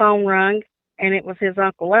day, the phone rang, and it was his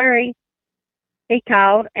Uncle Larry. He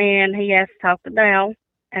called and he asked to talk to Dow,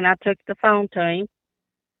 and I took the phone to him.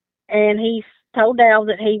 And he told Dow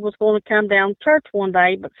that he was going to come down to church one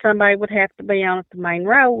day, but somebody would have to be on at the main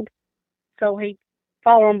road. So he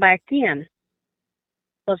followed him back in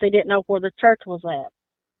because he didn't know where the church was at.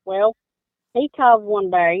 Well, he called one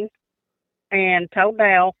day and told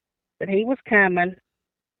Dow that he was coming,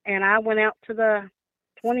 and I went out to the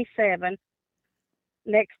 27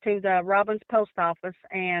 next to the Robbins post office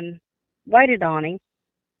and waited on him.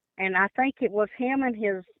 And I think it was him and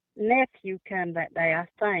his nephew come that day, I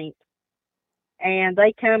think. And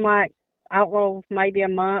they come like, I don't know, maybe a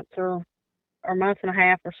month or a month and a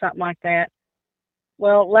half or something like that.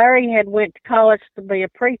 Well, Larry had went to college to be a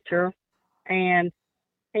preacher, and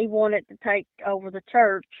he wanted to take over the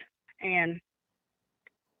church. And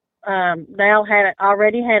Dal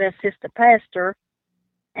already had an assistant pastor,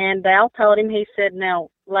 and Dal told him, he said, now,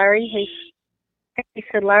 Larry, he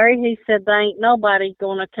said, there ain't nobody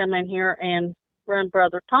going to come in here and run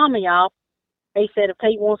Brother Tommy off. He said, if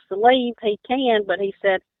he wants to leave, he can, but he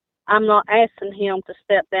said, I'm not asking him to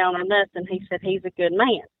step down or nothing. He said, he's a good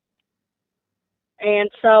man. And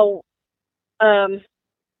so,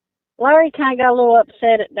 Larry kind of got a little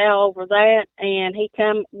upset at Dal over that, and he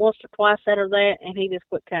come once or twice after that, and he just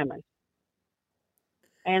quit coming.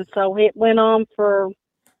 And so it went on for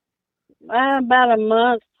about a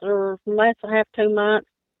month or month and a half, 2 months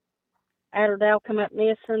after Dal come up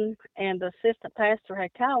missing, and the assistant pastor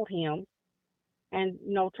had called him and,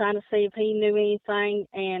 trying to see if he knew anything,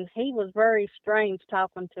 and he was very strange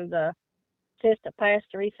talking to the assistant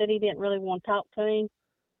pastor. He said he didn't really want to talk to him,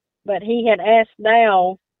 but he had asked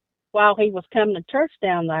Dal while he was coming to church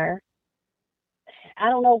down there. I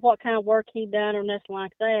don't know what kind of work he'd done or nothing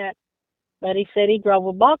like that, but he said he drove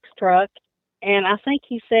a box truck, and I think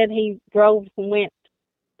he said he drove and went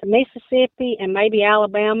to Mississippi and maybe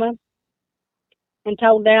Alabama, and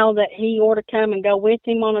told Dal that he ought to come and go with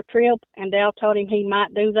him on a trip, and Dal told him he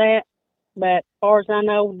might do that, but as far as I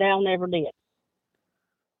know, Dal never did.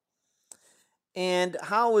 And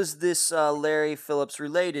how is this Larry Phillips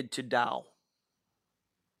related to Dal?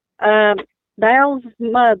 Dal's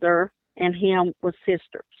mother and him was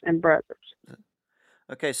sisters and brothers.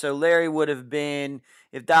 Okay, so Larry would have been,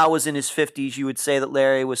 if Dal was in his 50s, you would say that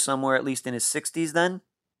Larry was somewhere at least in his 60s then?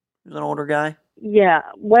 He was an older guy? Yeah,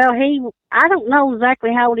 well, I don't know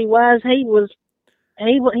exactly how old he was.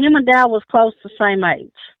 Him and Dal was close to the same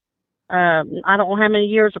age. I don't know how many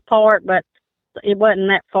years apart, but it wasn't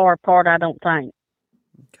that far apart, I don't think.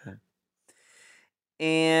 Okay.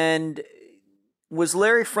 And was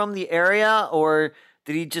Larry from the area, or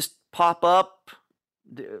did he just pop up?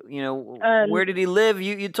 Where did he live?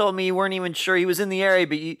 You told me you weren't even sure he was in the area,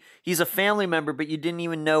 but he's a family member, but you didn't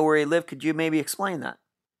even know where he lived. Could you maybe explain that?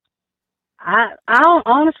 I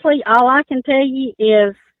honestly, all I can tell you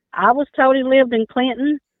is I was told he lived in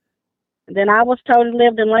Clinton. Then I was told he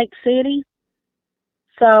lived in Lake City.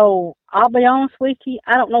 So I'll be honest with you,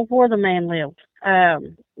 I don't know where the man lived.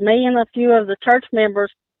 Me and a few of the church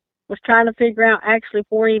members was trying to figure out actually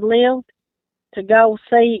where he lived to go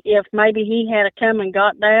see if maybe he had to come and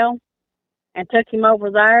got Dal and took him over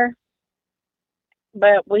there.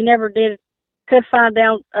 But we never could find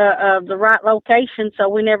out the right location, so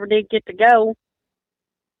we never did get to go.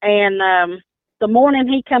 And the morning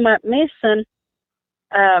he come up missing,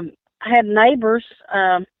 I had neighbors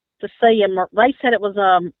to see him. They said it was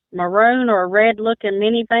a maroon or a red-looking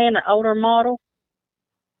minivan, an older model,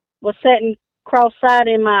 was sitting cross-side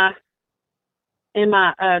in my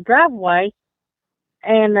driveway,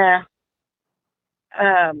 and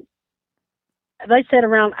they said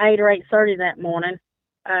around 8 or 8:30 that morning.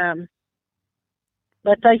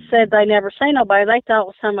 But they said they never seen nobody. They thought it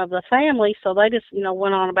was some of the family, so they just,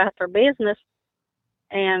 went on about their business.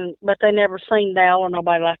 But they never seen Dal or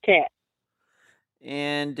nobody like that.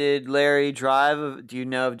 And did Larry drive? Do you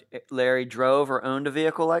know if Larry drove or owned a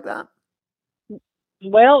vehicle like that?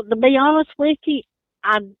 Well, to be honest with you,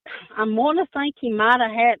 I'm wanting to think he might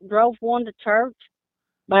have drove one to church,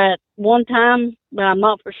 but one time, but I'm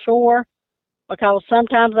not for sure, because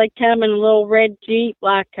sometimes they come in a little red Jeep,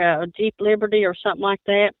 like a Jeep Liberty or something like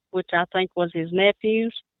that, which I think was his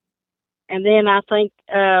nephew's. And then I think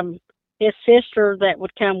his sister that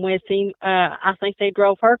would come with him, I think they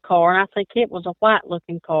drove her car, and I think it was a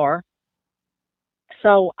white-looking car.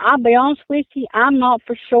 So I'll be honest with you, I'm not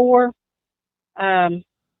for sure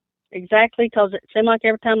exactly, because it seemed like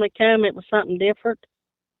every time they come, it was something different.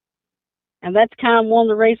 And that's kind of one of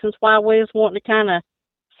the reasons why we was wanting to kind of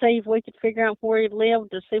see if we could figure out where he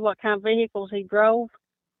lived, to see what kind of vehicles he drove.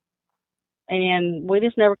 And we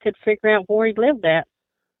just never could figure out where he lived at.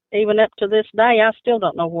 Even up to this day, I still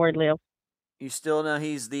don't know where he lived. You still know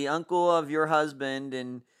he's the uncle of your husband,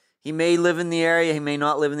 and he may live in the area, he may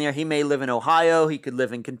not live in the area, he may live in Ohio, he could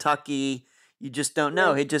live in Kentucky. You just don't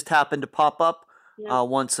know. He just happened to pop up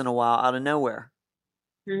once in a while out of nowhere.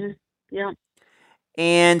 Mm-hmm. Yeah.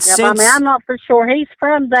 And since I'm not for sure. He's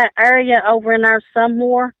from that area over in there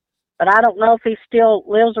somewhere, but I don't know if he still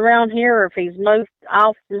lives around here or if he's moved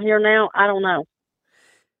off from here now. I don't know.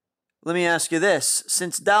 Let me ask you this.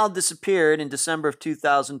 Since Dal disappeared in December of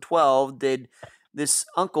 2012, did this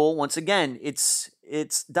uncle, once again, it's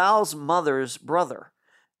Dal's mother's brother,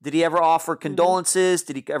 did he ever offer condolences?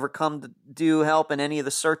 Did he ever come to do help in any of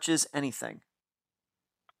the searches? Anything?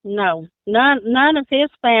 No. None of his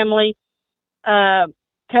family,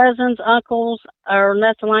 cousins, uncles, or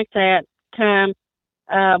nothing like that come.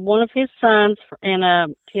 one of his sons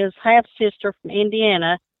and his half sister from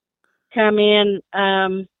Indiana come in.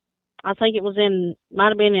 I think it was might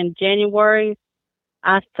have been in January.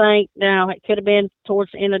 I think now it could have been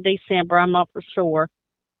towards the end of December. I'm not for sure.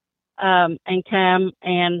 And come,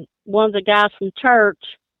 and one of the guys from church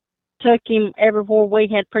took him everywhere we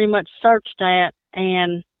had pretty much searched at,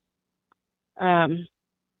 and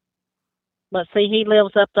but see, he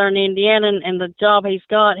lives up there in Indiana, and the job he's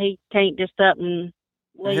got, he can't just up and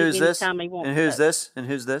leave who's this? anytime he wants. And who's this? And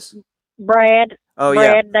who's this? Brad. Oh,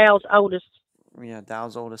 Brad, yeah. Dow's oldest. Yeah,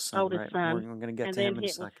 Dow's oldest son. Oldest right. son. We're going to get And to him then in a it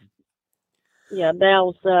was- second. Yeah,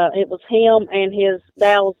 Dow's. It was him and his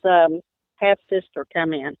Dow's half sister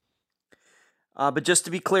come in. But just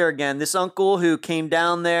to be clear again, this uncle who came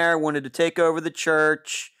down there, wanted to take over the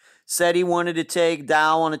church, said he wanted to take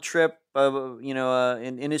Dow on a trip,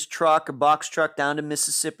 in his truck, a box truck, down to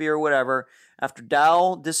Mississippi or whatever. After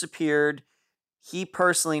Dow disappeared, he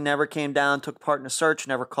personally never came down, took part in a search,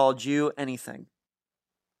 never called you, anything.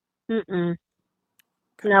 Mm-mm.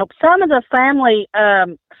 No, some of the family,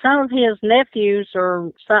 some of his nephews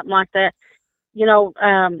or something like that,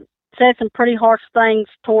 said some pretty harsh things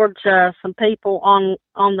towards some people on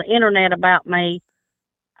the internet about me.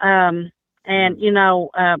 I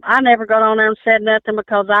never got on there and said nothing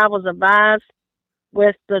because I was advised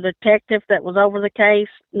with the detective that was over the case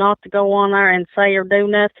not to go on there and say or do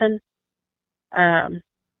nothing.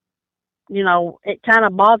 It kind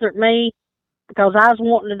of bothered me because I was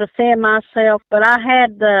wanting to defend myself, but I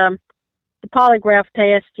had the polygraph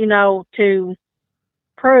test, to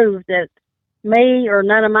prove that me or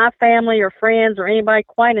none of my family or friends or anybody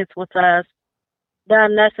acquainted with us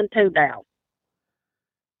done nothing to Dow.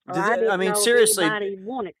 Seriously, anybody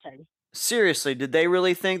wanted to. Seriously, did they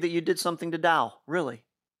really think that you did something to Dow? Really?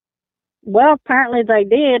 Well, apparently they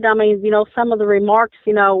did. I mean, some of the remarks,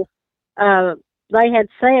 they had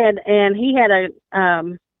said, and he had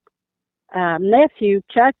a nephew,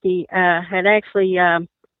 Chucky, had actually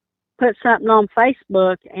put something on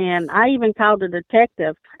Facebook, and I even called the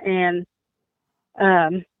detective, and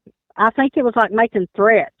I think it was like making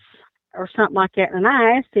threats or something like that. And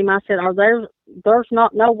I asked him, I said, there's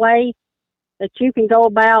no way that you can go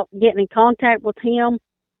about getting in contact with him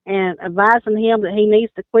and advising him that he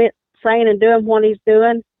needs to quit saying and doing what he's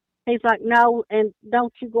doing? He's like, no, and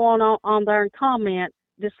don't you go on there and comment.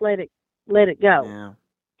 Just let it go.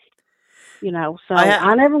 Yeah. So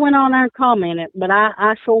I never went on there and commented, but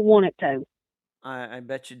I sure wanted to. I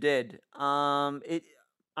bet you did.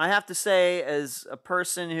 I have to say, as a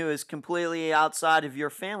person who is completely outside of your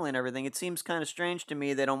family and everything, it seems kind of strange to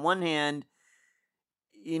me that on one hand,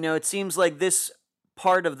 it seems like this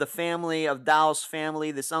part of the family, of Dow's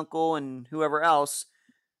family, this uncle and whoever else,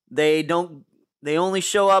 they only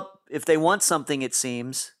show up if they want something, it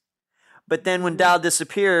seems. But then when Dow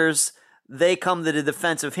disappears, they come to the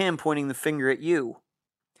defense of him, pointing the finger at you.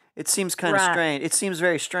 It seems kind of strange. It seems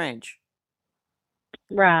very strange.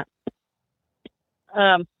 Right.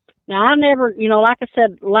 Now I never, like I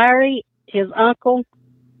said, Larry, his uncle,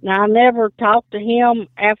 now I never talked to him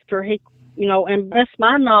after he, and best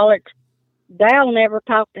my knowledge, Dal never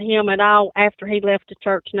talked to him at all after he left the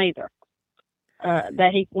church neither.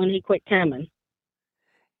 When he quit coming.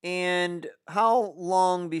 And how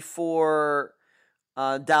long before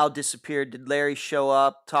Dow disappeared did Larry show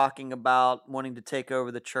up talking about wanting to take over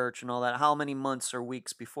the church and all that? How many months or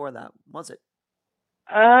weeks before that was it?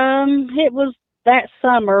 It was that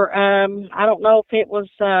summer. I don't know if it was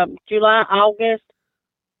July, August,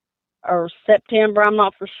 or September. I'm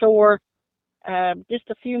not for sure. Just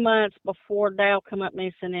a few months before Dow come up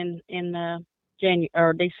missing in January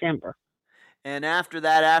or December. And after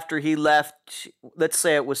that, after he left, let's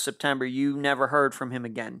say it was September, you never heard from him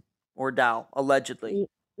again, or Dow, allegedly.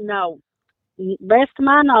 No. Best of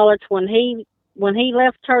my knowledge, when he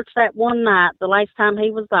left church that one night, the last time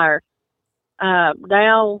he was there,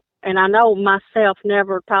 Dow, and I know myself,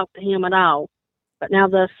 never talked to him at all. But now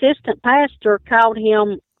the assistant pastor called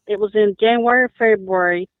him, it was in January or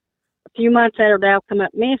February, a few months after Dow come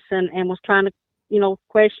up missing, and was trying to,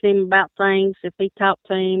 question him about things, if he talked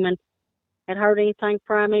to him and had heard anything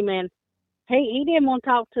from him. And he didn't want to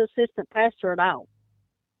talk to the assistant pastor at all.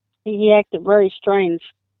 He acted very strange.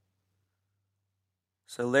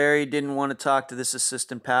 So Larry didn't want to talk to this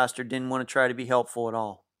assistant pastor, didn't want to try to be helpful at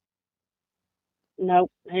all.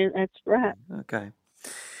 Nope, that's right. Okay.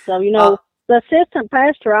 So, the assistant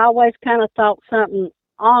pastor always kind of thought something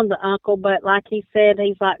on the uncle, but like he said,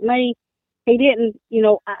 he's like me. He didn't,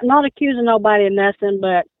 not accusing nobody of nothing,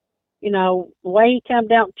 but, the way he come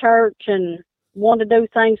down to church and wanted to do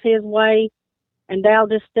things his way, and Dal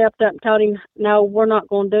just stepped up and told him, no, we're not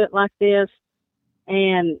going to do it like this.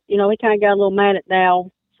 and he kind of got a little mad at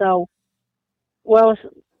Dal. So, well,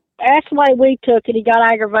 that's the way we took it. He got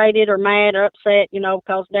aggravated or mad or upset,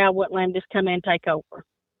 because Dal wouldn't let him just come in and take over.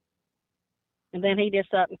 And then he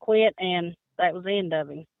just up and quit, and that was the end of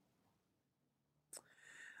him.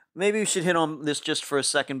 Maybe we should hit on this just for a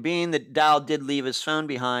second. Being that Dal did leave his phone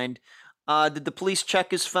behind, did the police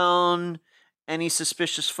check his phone? Any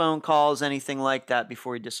suspicious phone calls, anything like that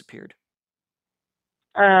before he disappeared?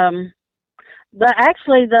 Actually,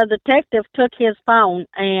 the detective took his phone,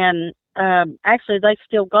 and actually, they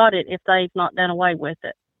still got it if they've not done away with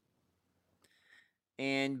it.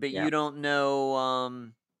 But you don't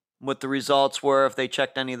know what the results were, if they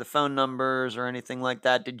checked any of the phone numbers or anything like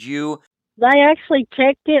that. Did you? They actually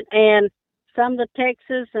checked it, and some of the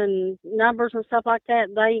texts and numbers and stuff like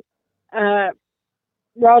that, they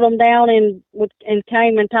wrote them down and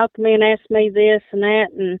came and talked to me and asked me this and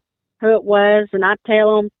that and who it was, and I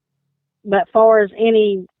tell them. But far as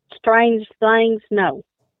any strange things, no.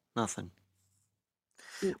 Nothing.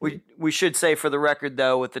 We should say for the record,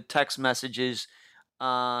 though, with the text messages,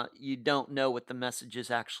 you don't know what the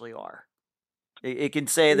messages actually are. It can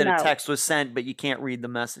say that a text was sent, but you can't read the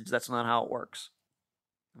message. That's not how it works.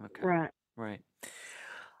 Okay. Right.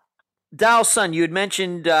 Dal's son, you had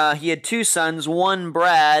mentioned he had two sons. One,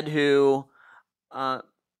 Brad, who,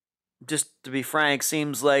 just to be frank,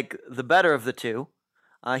 seems like the better of the two.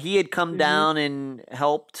 He had come down and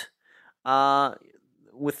helped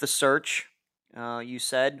with the search. You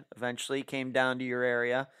said eventually came down to your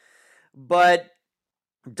area, but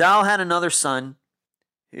Dal had another son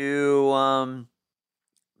who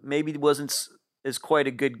maybe wasn't as quite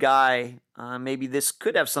a good guy. Maybe this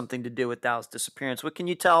could have something to do with Dal's disappearance. What can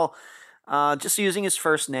you tell, just using his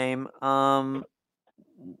first name,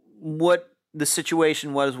 what the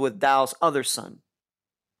situation was with Dal's other son?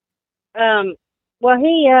 Well,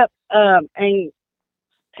 he and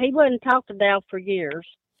he wouldn't talk to Dal for years.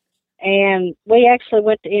 And we actually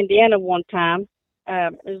went to Indiana one time.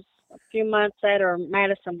 It was a few months after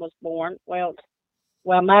Madison was born. Well,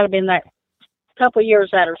 it might have been that couple of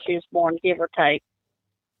years after she was born, give or take.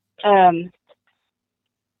 And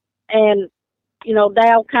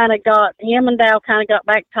Dal him and Dal kind of got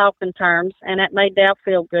back talking terms, and that made Dal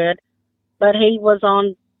feel good. But he was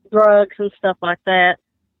on drugs and stuff like that,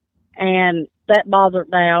 and that bothered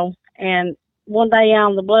Dal. And one day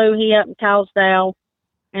out of the blue, he up and calls Dal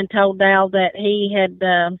and told Dal that he had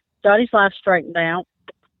got his life straightened out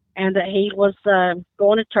and that he was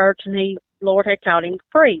going to church and Lord had taught him to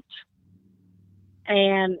preach.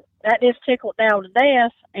 And that just tickled Dal to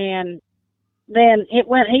death. And then he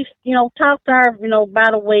talked to her,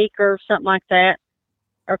 about a week or something like that,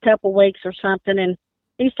 or a couple of weeks or something. And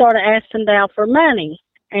he started asking Dal for money.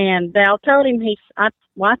 And Dal told him, I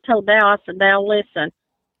told Dal, I said, Dal, listen,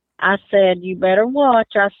 I said, you better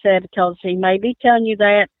watch. I said, because he may be telling you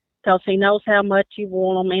that because he knows how much you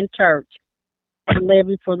want him in church and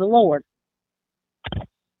living for the Lord.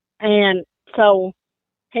 And so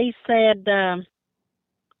he said,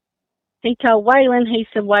 he told Waylon, he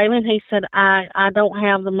said, I don't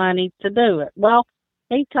have the money to do it. Well,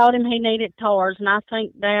 he told him he needed tars, and I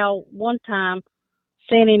think Dal one time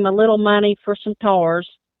sent him a little money for some tars,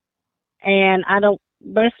 and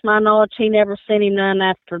best of my knowledge, he never sent him none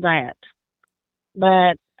after that.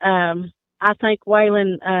 But I think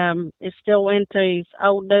Waylon is still into his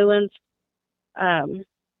old doings. I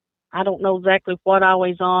don't know exactly what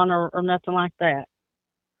always on or nothing like that.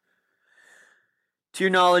 To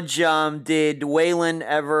your knowledge, did Waylon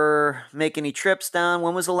ever make any trips down?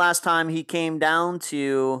 When was the last time he came down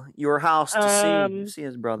to your house to see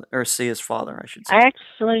his brother, or see his father, I should say?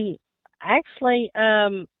 Actually,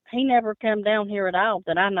 he never come down here at all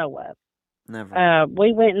that I know of. Never.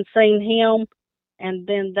 We went and seen him, and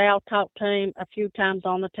then Dal talked to him a few times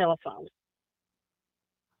on the telephone.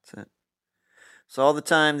 That's it. So all the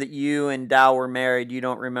time that you and Dal were married, you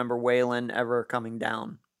don't remember Waylon ever coming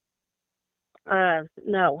down?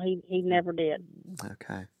 No, he never did.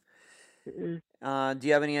 Okay. Do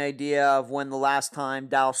you have any idea of when the last time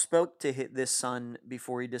Dal spoke to this son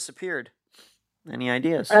before he disappeared? Any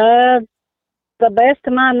ideas? The best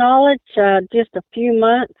of my knowledge, just a few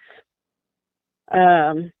months.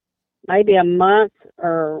 Maybe a month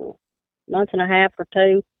or month and a half or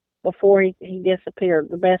two before he disappeared,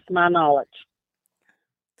 the best of my knowledge.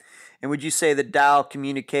 And would you say that Dal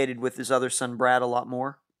communicated with his other son, Brad, a lot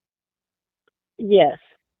more? Yes.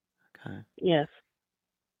 Okay. Yes.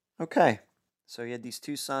 Okay. So he had these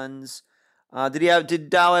two sons. Did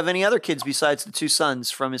Dal have any other kids besides the two sons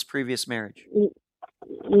from his previous marriage?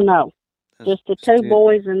 No. Just the two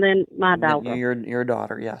boys and then my daughter. Your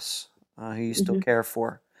daughter, yes. Who you still care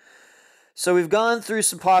for. So we've gone through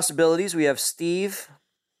some possibilities. We have Steve.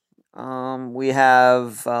 We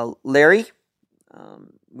have Larry.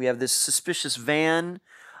 We have this suspicious van.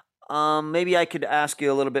 Maybe I could ask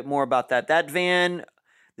you a little bit more about that. That van,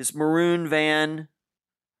 this maroon van,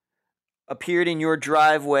 appeared in your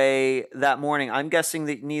driveway that morning. I'm guessing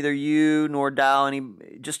that neither you nor Dow,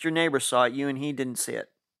 just your neighbor saw it. You and he didn't see it.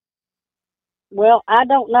 Well, I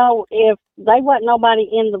don't know if they wasn't nobody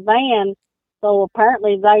in the van, so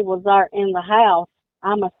apparently they was there in the house.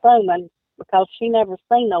 I'm assuming because she never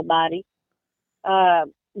seen nobody. But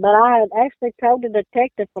I had actually told the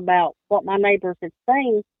detective about what my neighbors had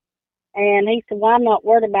seen, and he said, "Well, I'm not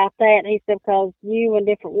worried about that." He said, "Because you and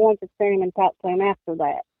different ones had seen him and talked to him after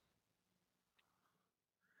that."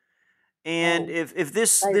 And So if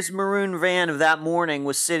this they, this maroon van of that morning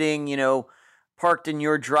was sitting, parked in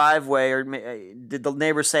your driveway, or did the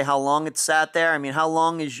neighbors say how long it sat there? I mean, how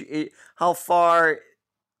long is how far,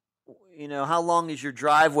 how long is your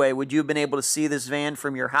driveway? Would you have been able to see this van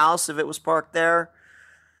from your house if it was parked there?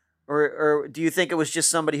 Or do you think it was just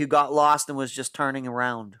somebody who got lost and was just turning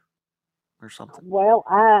around or something? well,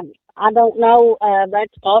 I don't know.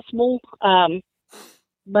 That's possible.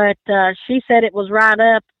 But she said it was right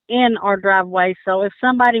up in our driveway. So if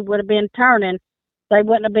somebody would have been turning, they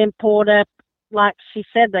wouldn't have been pulled up like she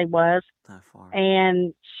said they was. That far.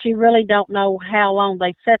 And she really don't know how long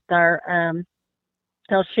they sat there.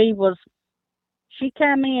 So she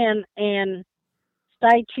come in and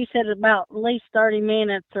stayed. She said about at least 30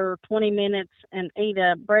 minutes or 20 minutes and eat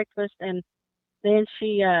a breakfast, and then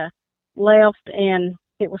she left, and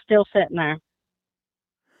it was still sitting there.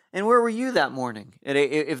 And where were you that morning?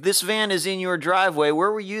 If this van is in your driveway,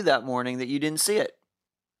 where were you that morning that you didn't see it?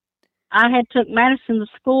 I had took Madison to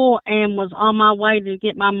school and was on my way to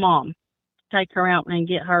get my mom, take her out and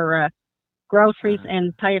get her groceries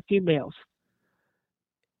and pay a few bills.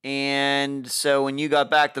 And so when you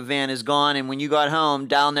got back, the van is gone. And when you got home,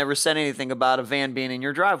 Dal never said anything about a van being in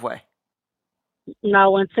your driveway.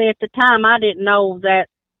 No, and see, at the time, I didn't know that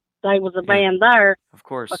there was a van there. Of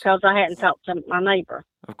course. Because I hadn't talked to my neighbor.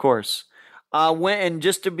 Of course. And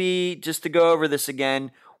just to go over this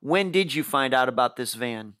again, when did you find out about this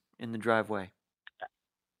van in the driveway?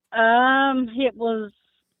 It was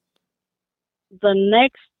the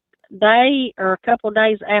next day or a couple of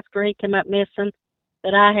days after he came up missing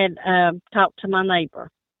that I had talked to my neighbor.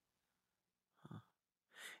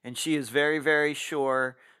 And she is very, very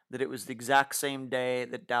sure that it was the exact same day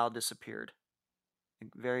that Dal disappeared.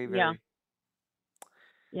 Very, very.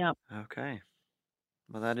 Yeah. Yeah. Okay.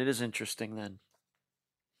 Well, that it is interesting then.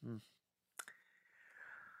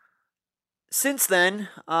 Since then,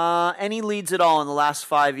 any leads at all in the last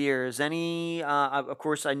 5 years? Of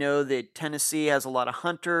course, I know that Tennessee has a lot of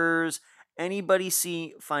hunters. Anybody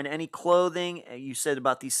find any clothing? You said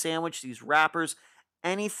about these wrappers.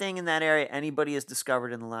 Anything in that area anybody has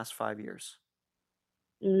discovered in the last 5 years?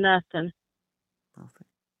 Nothing.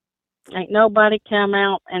 Ain't nobody come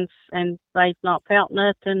out and they've not felt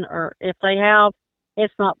nothing, or if they have,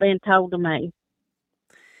 it's not been told to me.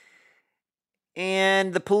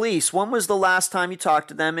 And the police, when was the last time you talked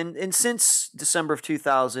to them? And since December of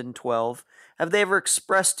 2012, have they ever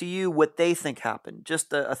expressed to you what they think happened?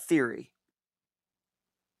 Just a theory?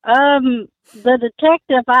 The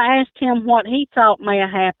detective, I asked him what he thought may have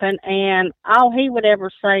happened, and all he would ever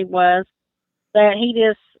say was that he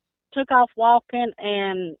just took off walking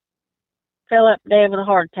and fell up dead with a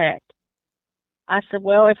heart attack. I said,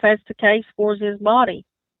 well, if that's the case, where's his body?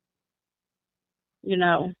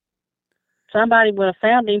 Somebody would have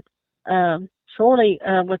found him, surely,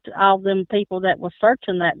 with all them people that was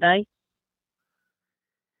searching that day.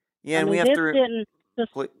 Yeah, and we have to...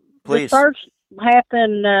 The search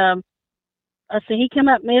happened, I see he came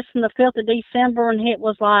up missing the 5th of December, and it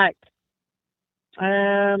was like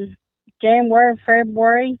January,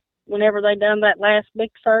 February, whenever they done that last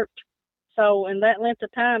big search. So in that length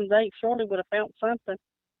of time, they surely would have found something.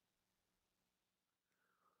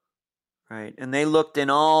 Right, and they looked in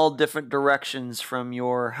all different directions from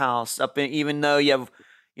your house. Even though you have,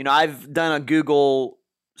 I've done a Google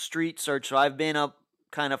street search, so I've been up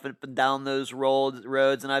kind of up and down those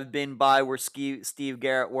roads, and I've been by where Steve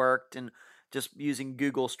Garrett worked, and just using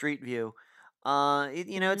Google Street View.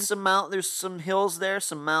 It's some there's some hills there,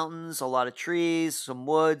 some mountains, a lot of trees, some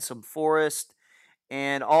woods, some forest,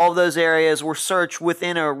 and all of those areas were searched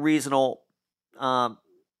within a reasonable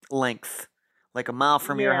length. Like a mile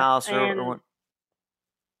from your house, or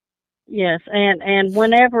yes, and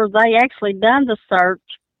whenever they actually done the search,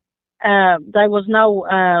 there was no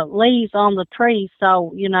leaves on the trees.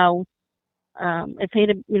 So if he'd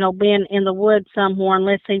have been in the woods somewhere,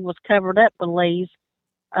 unless he was covered up with leaves,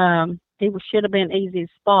 should have been easy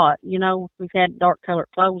to spot. If we've had dark colored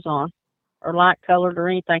clothes on or light colored or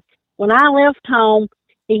anything. When I left home,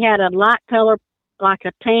 he had a light color, like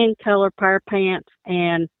a tan color pair of pants,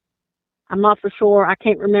 and I'm not for sure. I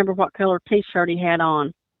can't remember what color T-shirt he had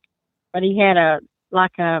on, but he had a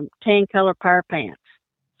tan color pair of pants.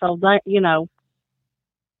 So that.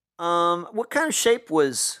 What kind of shape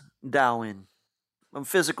was Dow in?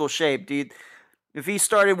 Physical shape. If he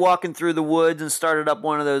started walking through the woods and started up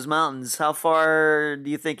one of those mountains, how far do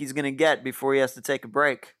you think he's going to get before he has to take a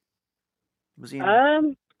break? Was he?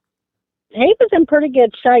 He was in pretty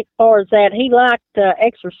good shape as far as that. He liked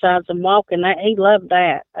exercise and walking. That he loved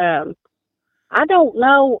that. I don't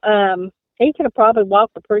know. He could have probably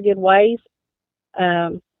walked a pretty good ways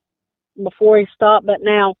before he stopped. But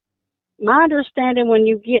now, my understanding, when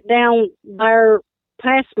you get down there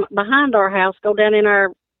past behind our house, go down in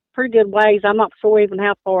our pretty good ways. I'm not sure even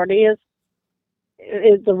how far it is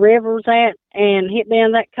the river's at, and hit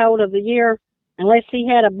down that cold of the year. Unless he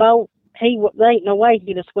had a boat, there ain't no way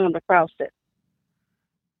he'd have swum across it.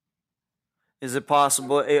 Is it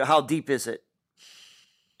possible? How deep is it?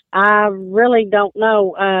 I really don't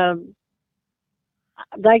know.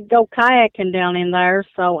 They go kayaking down in there,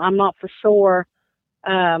 so I'm not for sure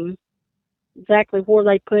exactly where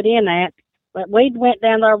they put in at. But we went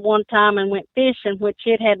down there one time and went fishing, which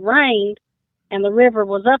it had rained, and the river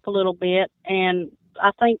was up a little bit. And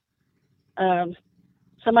I think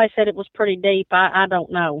somebody said it was pretty deep. I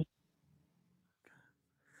don't know.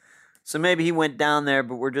 So maybe he went down there,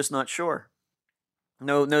 but we're just not sure.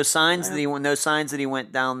 No signs that he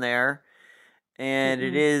went down there, and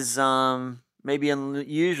it is maybe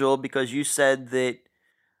unusual because you said that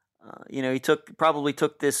he probably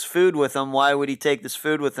took this food with him. Why would he take this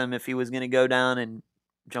food with him if he was going to go down and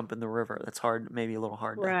jump in the river? That's hard, maybe a little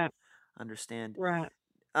hard to understand. Right.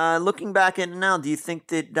 Looking back at it now, do you think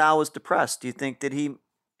that Dow was depressed? Do you think that he,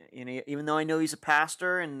 even though I know he's a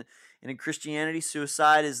pastor and in Christianity,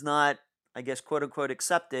 suicide is not, I guess, quote unquote,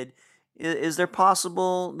 accepted? Is there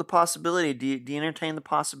the possibility? Do you entertain the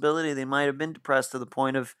possibility they might have been depressed to the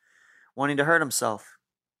point of wanting to hurt himself?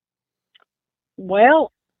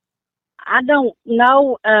 Well, I don't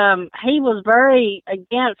know. He was very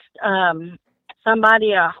against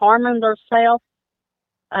somebody harming themselves.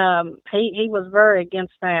 He was very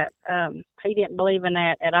against that. He didn't believe in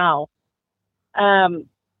that at all.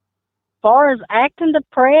 Far as acting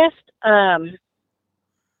depressed,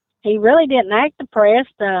 he really didn't act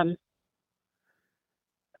depressed.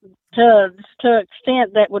 To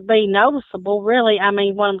extent that would be noticeable, really. I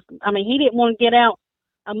mean, he didn't want to get out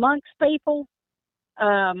amongst people,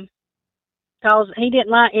 because he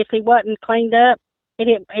didn't like if he wasn't cleaned up. He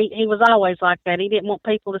didn't. He was always like that. He didn't want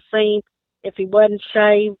people to see him if he wasn't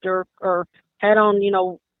shaved or had on,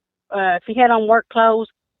 if he had on work clothes.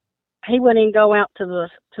 He wouldn't even go out to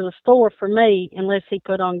the store for me unless he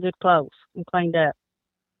put on good clothes and cleaned up.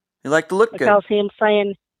 He liked to look good. Because him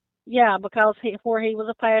saying. Yeah, because where he was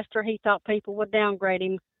a pastor, he thought people would downgrade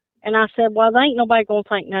him. And I said, well, there ain't nobody going to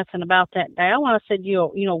think nothing about that, Dal. And I said,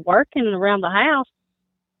 working around the house.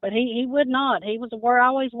 But he would not. He was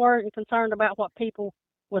always worried and concerned about what people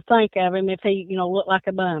would think of him if he, looked like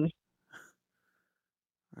a bum.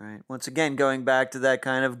 Right. Once again, going back to that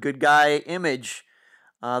kind of good guy image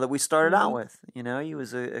that we started out with. He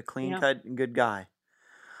was a clean-cut, good guy.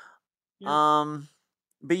 Yeah.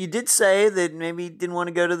 But you did say that maybe you didn't want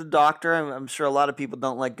to go to the doctor. I'm sure a lot of people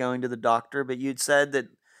don't like going to the doctor, but you'd said that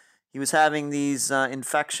he was having these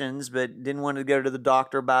infections but didn't want to go to the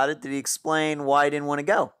doctor about it. Did he explain why he didn't want to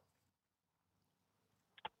go?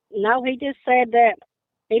 No, he just said that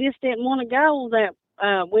he just didn't want to go,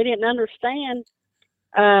 that we didn't understand.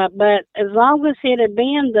 But as long as it had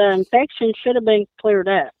been, the infection should have been cleared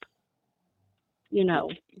up.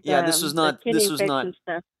 Yeah, this was not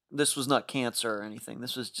stuff. This was not cancer or anything.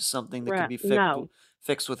 This was just something that could be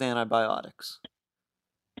fixed with antibiotics.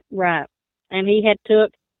 Right. And he had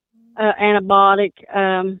took antibiotic,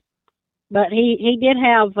 but he did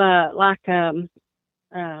have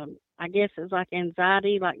I guess it's like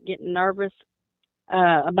anxiety, like getting nervous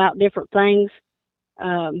about different things.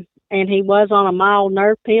 And he was on a mild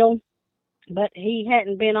nerve pill, but he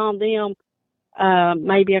hadn't been on them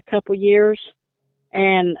maybe a couple years.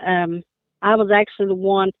 And I was actually the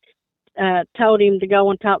one told him to go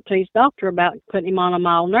and talk to his doctor about putting him on a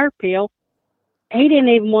mild nerve pill. He didn't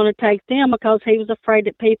even want to take them because he was afraid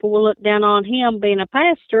that people would look down on him being a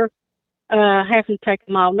pastor, having to take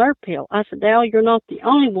a mild nerve pill. I said, Dal, you're not the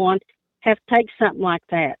only one have to take something like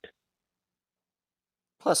that.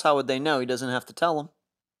 Plus, how would they know? He doesn't have to tell them.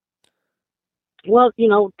 Well,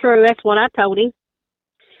 true. That's what I told him.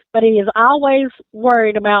 But he is always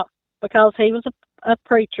worried about because he was a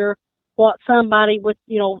preacher, what somebody would,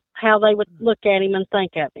 how they would look at him and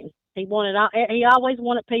think of him. He always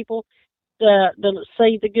wanted people to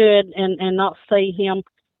see the good and not see him,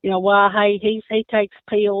 hey, he takes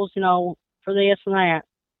pills, for this and that.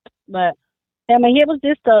 But I mean, it was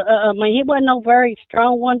just I mean, it wasn't no very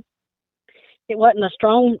strong one. It wasn't a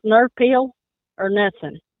strong nerve pill or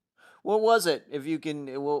nothing. What was it? If you can,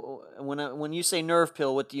 well, when you say nerve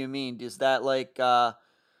pill, what do you mean? Is that like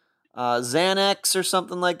Xanax or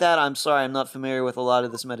something like that? I'm sorry, I'm not familiar with a lot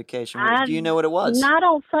of this medication. I Do you know what it was? I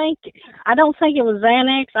don't think it was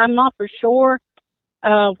Xanax. I'm not for sure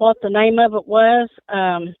what the name of it was.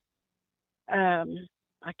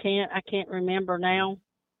 I can't remember now.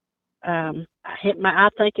 I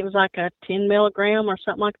think it was like a 10 milligram or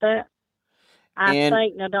something like that. I And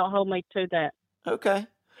think. Now, don't hold me to that. okay.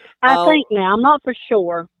 I think now. I'm not for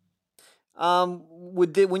sure.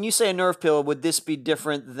 When you say a nerve pill, would this be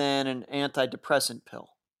different than an antidepressant pill?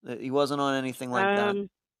 He wasn't on anything like that.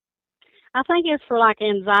 I think it's for like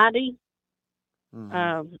anxiety.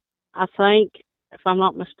 Mm-hmm. I think, if I'm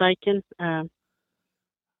not mistaken. Okay.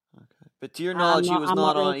 But to your knowledge, he was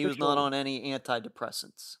not on. Really He was not on any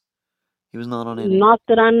antidepressants. He was not on any. Not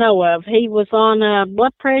that I know of. He was on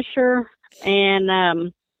blood pressure and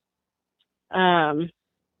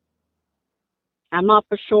I'm not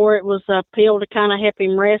for sure. It was a pill to kind of help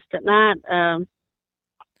him rest at night.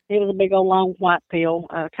 It was a big old long white pill,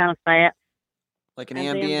 kind of fat. Like an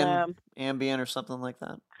Ambien or something like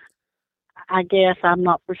that? I guess. I'm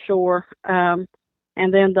not for sure. And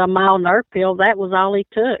then the mild nerve pill, that was all he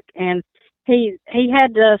took. And he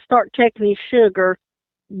had to start checking his sugar,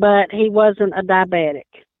 but he wasn't a diabetic.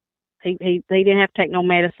 He didn't have to take no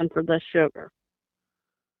medicine for the sugar.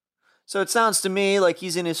 So it sounds to me like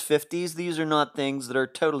he's in his 50s. These are not things that are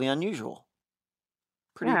totally unusual.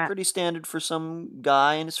 Pretty standard for some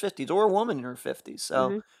guy in his 50s or a woman in her 50s.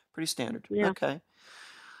 So pretty standard. Yeah. Okay.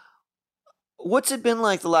 What's it been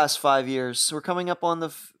like the last 5 years? We're coming up on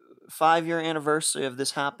the 5-year anniversary of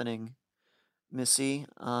this happening, Missy.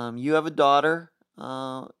 You have a daughter.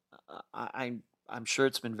 I'm sure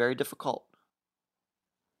it's been very difficult.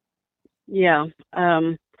 Yeah.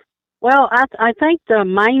 Well, I think the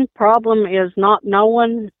main problem is not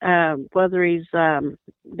knowing whether he's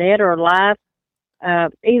dead or alive.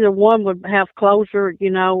 Either one would have closure,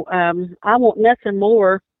 I want nothing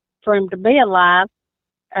more for him to be alive.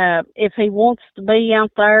 If he wants to be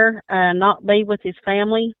out there, not be with his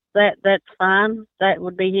family, that's fine. That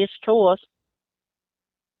would be his choice.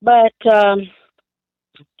 But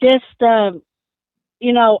just, I'd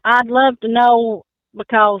love to know,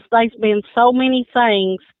 because there's been so many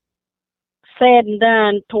things said and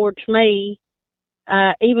done towards me,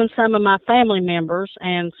 even some of my family members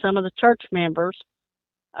and some of the church members,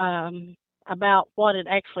 about what had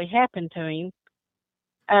actually happened to him,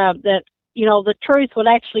 that, the truth would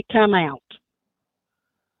actually come out,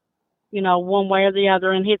 one way or the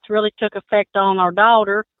other. And it's really took effect on our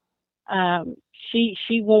daughter.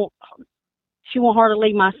 She won't hardly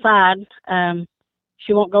leave my side.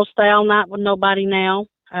 She won't go stay all night with nobody now.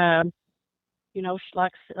 She,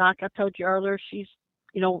 like I told you earlier, she's,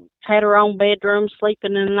 had her own bedroom,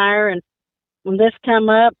 sleeping in there. And when this come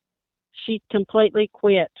up, she completely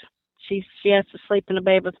quit. She has to sleep in the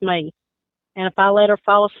bed with me. And if I let her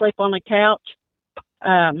fall asleep on the couch,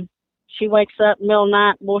 she wakes up in the middle of the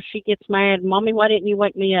night. Well, she gets mad. Mommy, why didn't you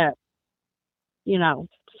wake me up?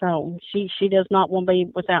 So she does not want to be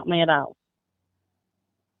without me at all.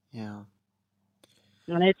 Yeah.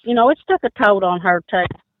 And it's took a toll on her too.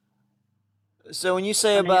 So when you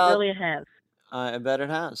say it really has. I bet it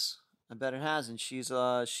has. And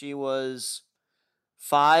she was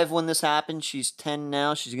 5 when this happened. She's 10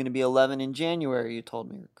 now. She's going to be 11 in January. You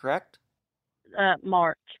told me, correct?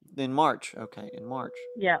 March. In March. Okay, in March.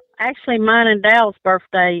 Yeah, actually, mine and Dal's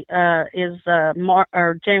birthday is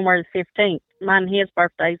January 15th. Mine and his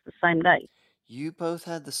birthday is the same day. You both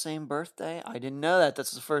had the same birthday? I didn't know that.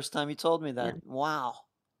 That's the first time you told me that. Yeah. Wow.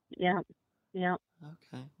 Yeah.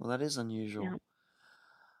 Okay. Well, that is unusual.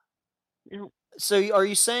 Yeah. So, are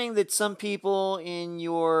you saying that some people in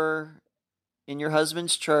your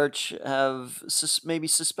husband's church have maybe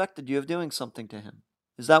suspected you of doing something to him?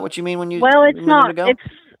 Is that what you mean when you? Well, it's not.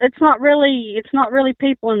 It's not really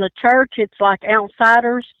people in the church. It's like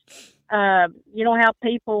outsiders. You know how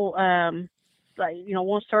people want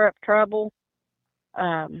to stir up trouble.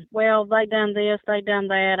 Well, they done this, they done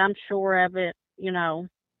that. I'm sure of it.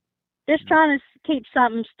 Just trying to keep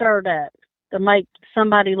something stirred up to make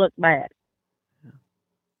somebody look bad.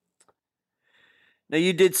 Now,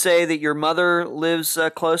 you did say that your mother lives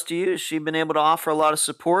close to you. Has she been able to offer a lot of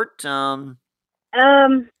support?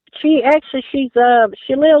 She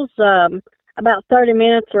lives about 30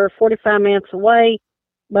 minutes or 45 minutes away.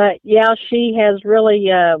 But yeah, she has really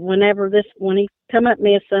when he come up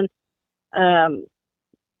missing,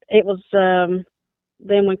 it was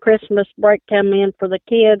then when Christmas break come in for the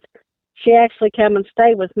kids, she actually come and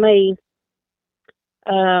stayed with me.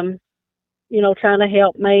 Um, trying to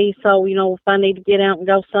help me. So, if I need to get out and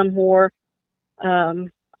go somewhere,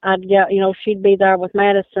 I'd get, she'd be there with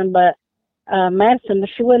Madison, but Madison,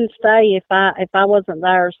 she wouldn't stay if I wasn't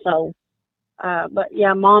there. So, but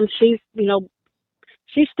yeah, Mom, she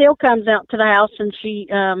still comes out to the house, and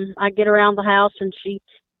I get around the house, and she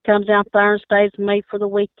comes out there and stays with me for the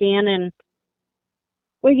weekend, and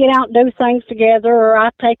we get out and do things together, or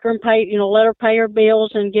I take her and let her pay her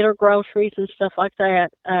bills and get her groceries and stuff like that.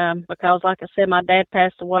 Because, like I said, my dad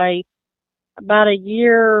passed away about a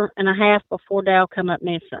year and a half before Dal come up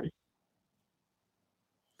missing.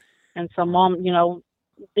 And so Mom,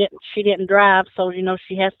 she didn't drive, so,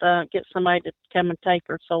 she has to get somebody to come and take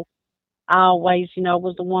her. So I always,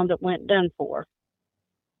 was the one that went and done for her.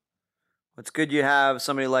 It's good you have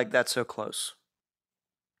somebody like that so close.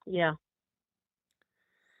 Yeah.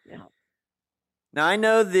 Yeah. Now, I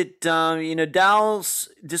know that, Dal's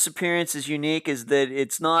disappearance is unique, is that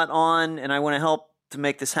it's not on, and I want to help to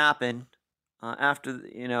make this happen after,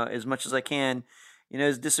 as much as I can.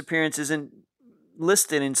 His disappearance isn't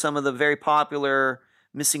listed in some of the very popular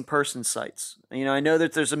missing persons sites. I know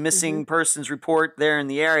that there's a missing persons report there in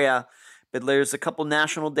the area, but there's a couple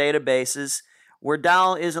national databases where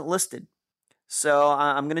Dal isn't listed. So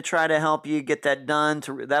I'm going to try to help you get that done.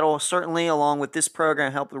 That'll certainly, along with this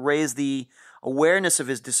program, help raise the awareness of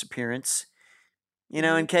his disappearance,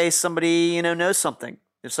 in case somebody, knows something.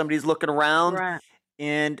 If somebody's looking around, right.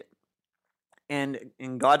 and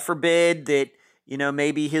God forbid that,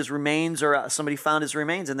 maybe his remains, or somebody found his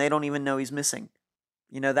remains and they don't even know he's missing.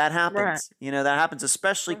 That happens. Right. That happens,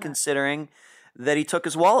 especially considering that he took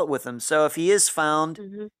his wallet with him. So if he is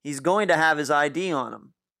found, he's going to have his ID on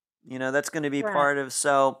him. That's going to be part of.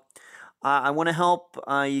 So I want to help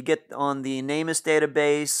you get on the NamUs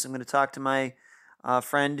database. I'm going to talk to my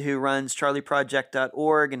friend who runs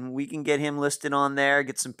charlieproject.org, and we can get him listed on there,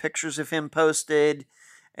 get some pictures of him posted,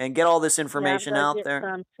 and get all this information out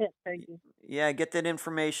there. Yeah, get that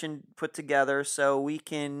information put together so we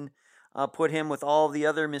can put him with all the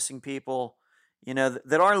other missing people,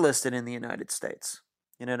 that are listed in the United States,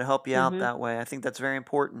 to help you out that way. I think that's very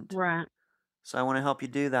important. Right. So I want to help you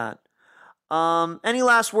do that. Any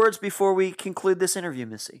last words before we conclude this interview,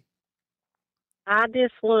 Missy? I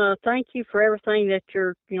just want to thank you for everything that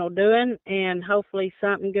you're, doing, and hopefully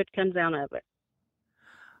something good comes out of it.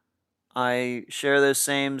 I share those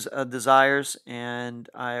same desires, and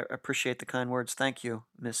I appreciate the kind words. Thank you,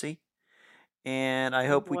 Missy. And I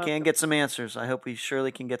hope we can get some answers. I hope we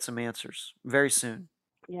surely can get some answers very soon.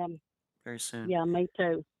 Yeah. Very soon. Yeah, me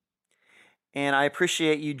too. And I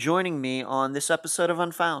appreciate you joining me on this episode of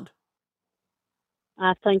Unfound.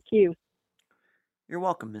 I thank you. You're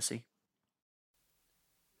welcome, Missy.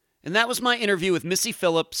 And that was my interview with Missy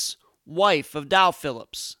Phillips, wife of Dal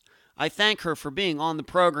Phillips. I thank her for being on the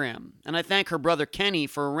program, and I thank her brother Kenny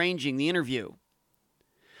for arranging the interview.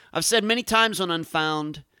 I've said many times on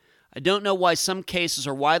Unfound, I don't know why some cases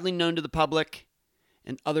are widely known to the public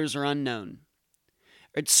and others are unknown.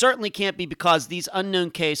 It certainly can't be because these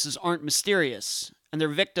unknown cases aren't mysterious and their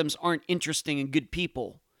victims aren't interesting and good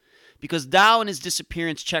people. Because Dal and his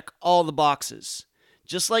disappearance check all the boxes,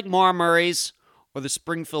 just like Maura Murray's or the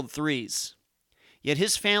Springfield Threes. Yet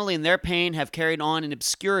his family and their pain have carried on in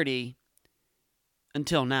obscurity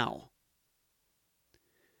until now.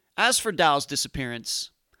 As for Dal's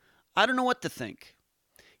disappearance, I don't know what to think.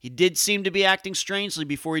 He did seem to be acting strangely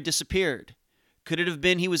before he disappeared. Could it have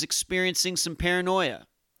been he was experiencing some paranoia?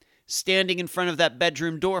 Standing in front of that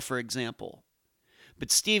bedroom door, for example. But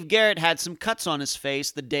Steve Garrett had some cuts on his face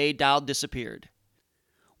the day Dal disappeared.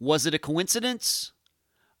 Was it a coincidence?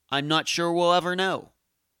 I'm not sure we'll ever know.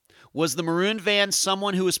 Was the maroon van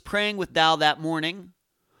someone who was praying with Dal that morning?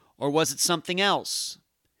 Or was it something else?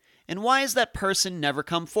 And why has that person never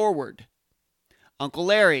come forward? Uncle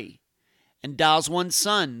Larry and Dal's one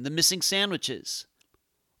son, the missing sandwiches.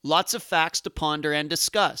 Lots of facts to ponder and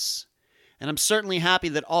discuss. And I'm certainly happy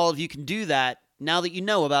that all of you can do that now that you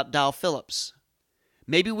know about Dal Phillips.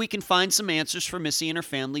 Maybe we can find some answers for Missy and her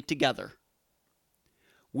family together.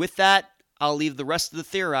 With that, I'll leave the rest of the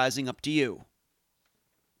theorizing up to you.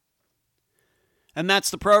 And that's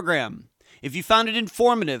the program. If you found it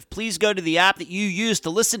informative, please go to the app that you use to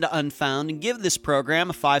listen to Unfound and give this program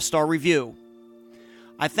a 5-star review.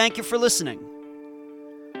 I thank you for listening.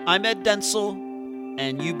 I'm Ed Dentzel,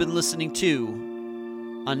 and you've been listening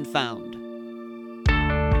to unfound.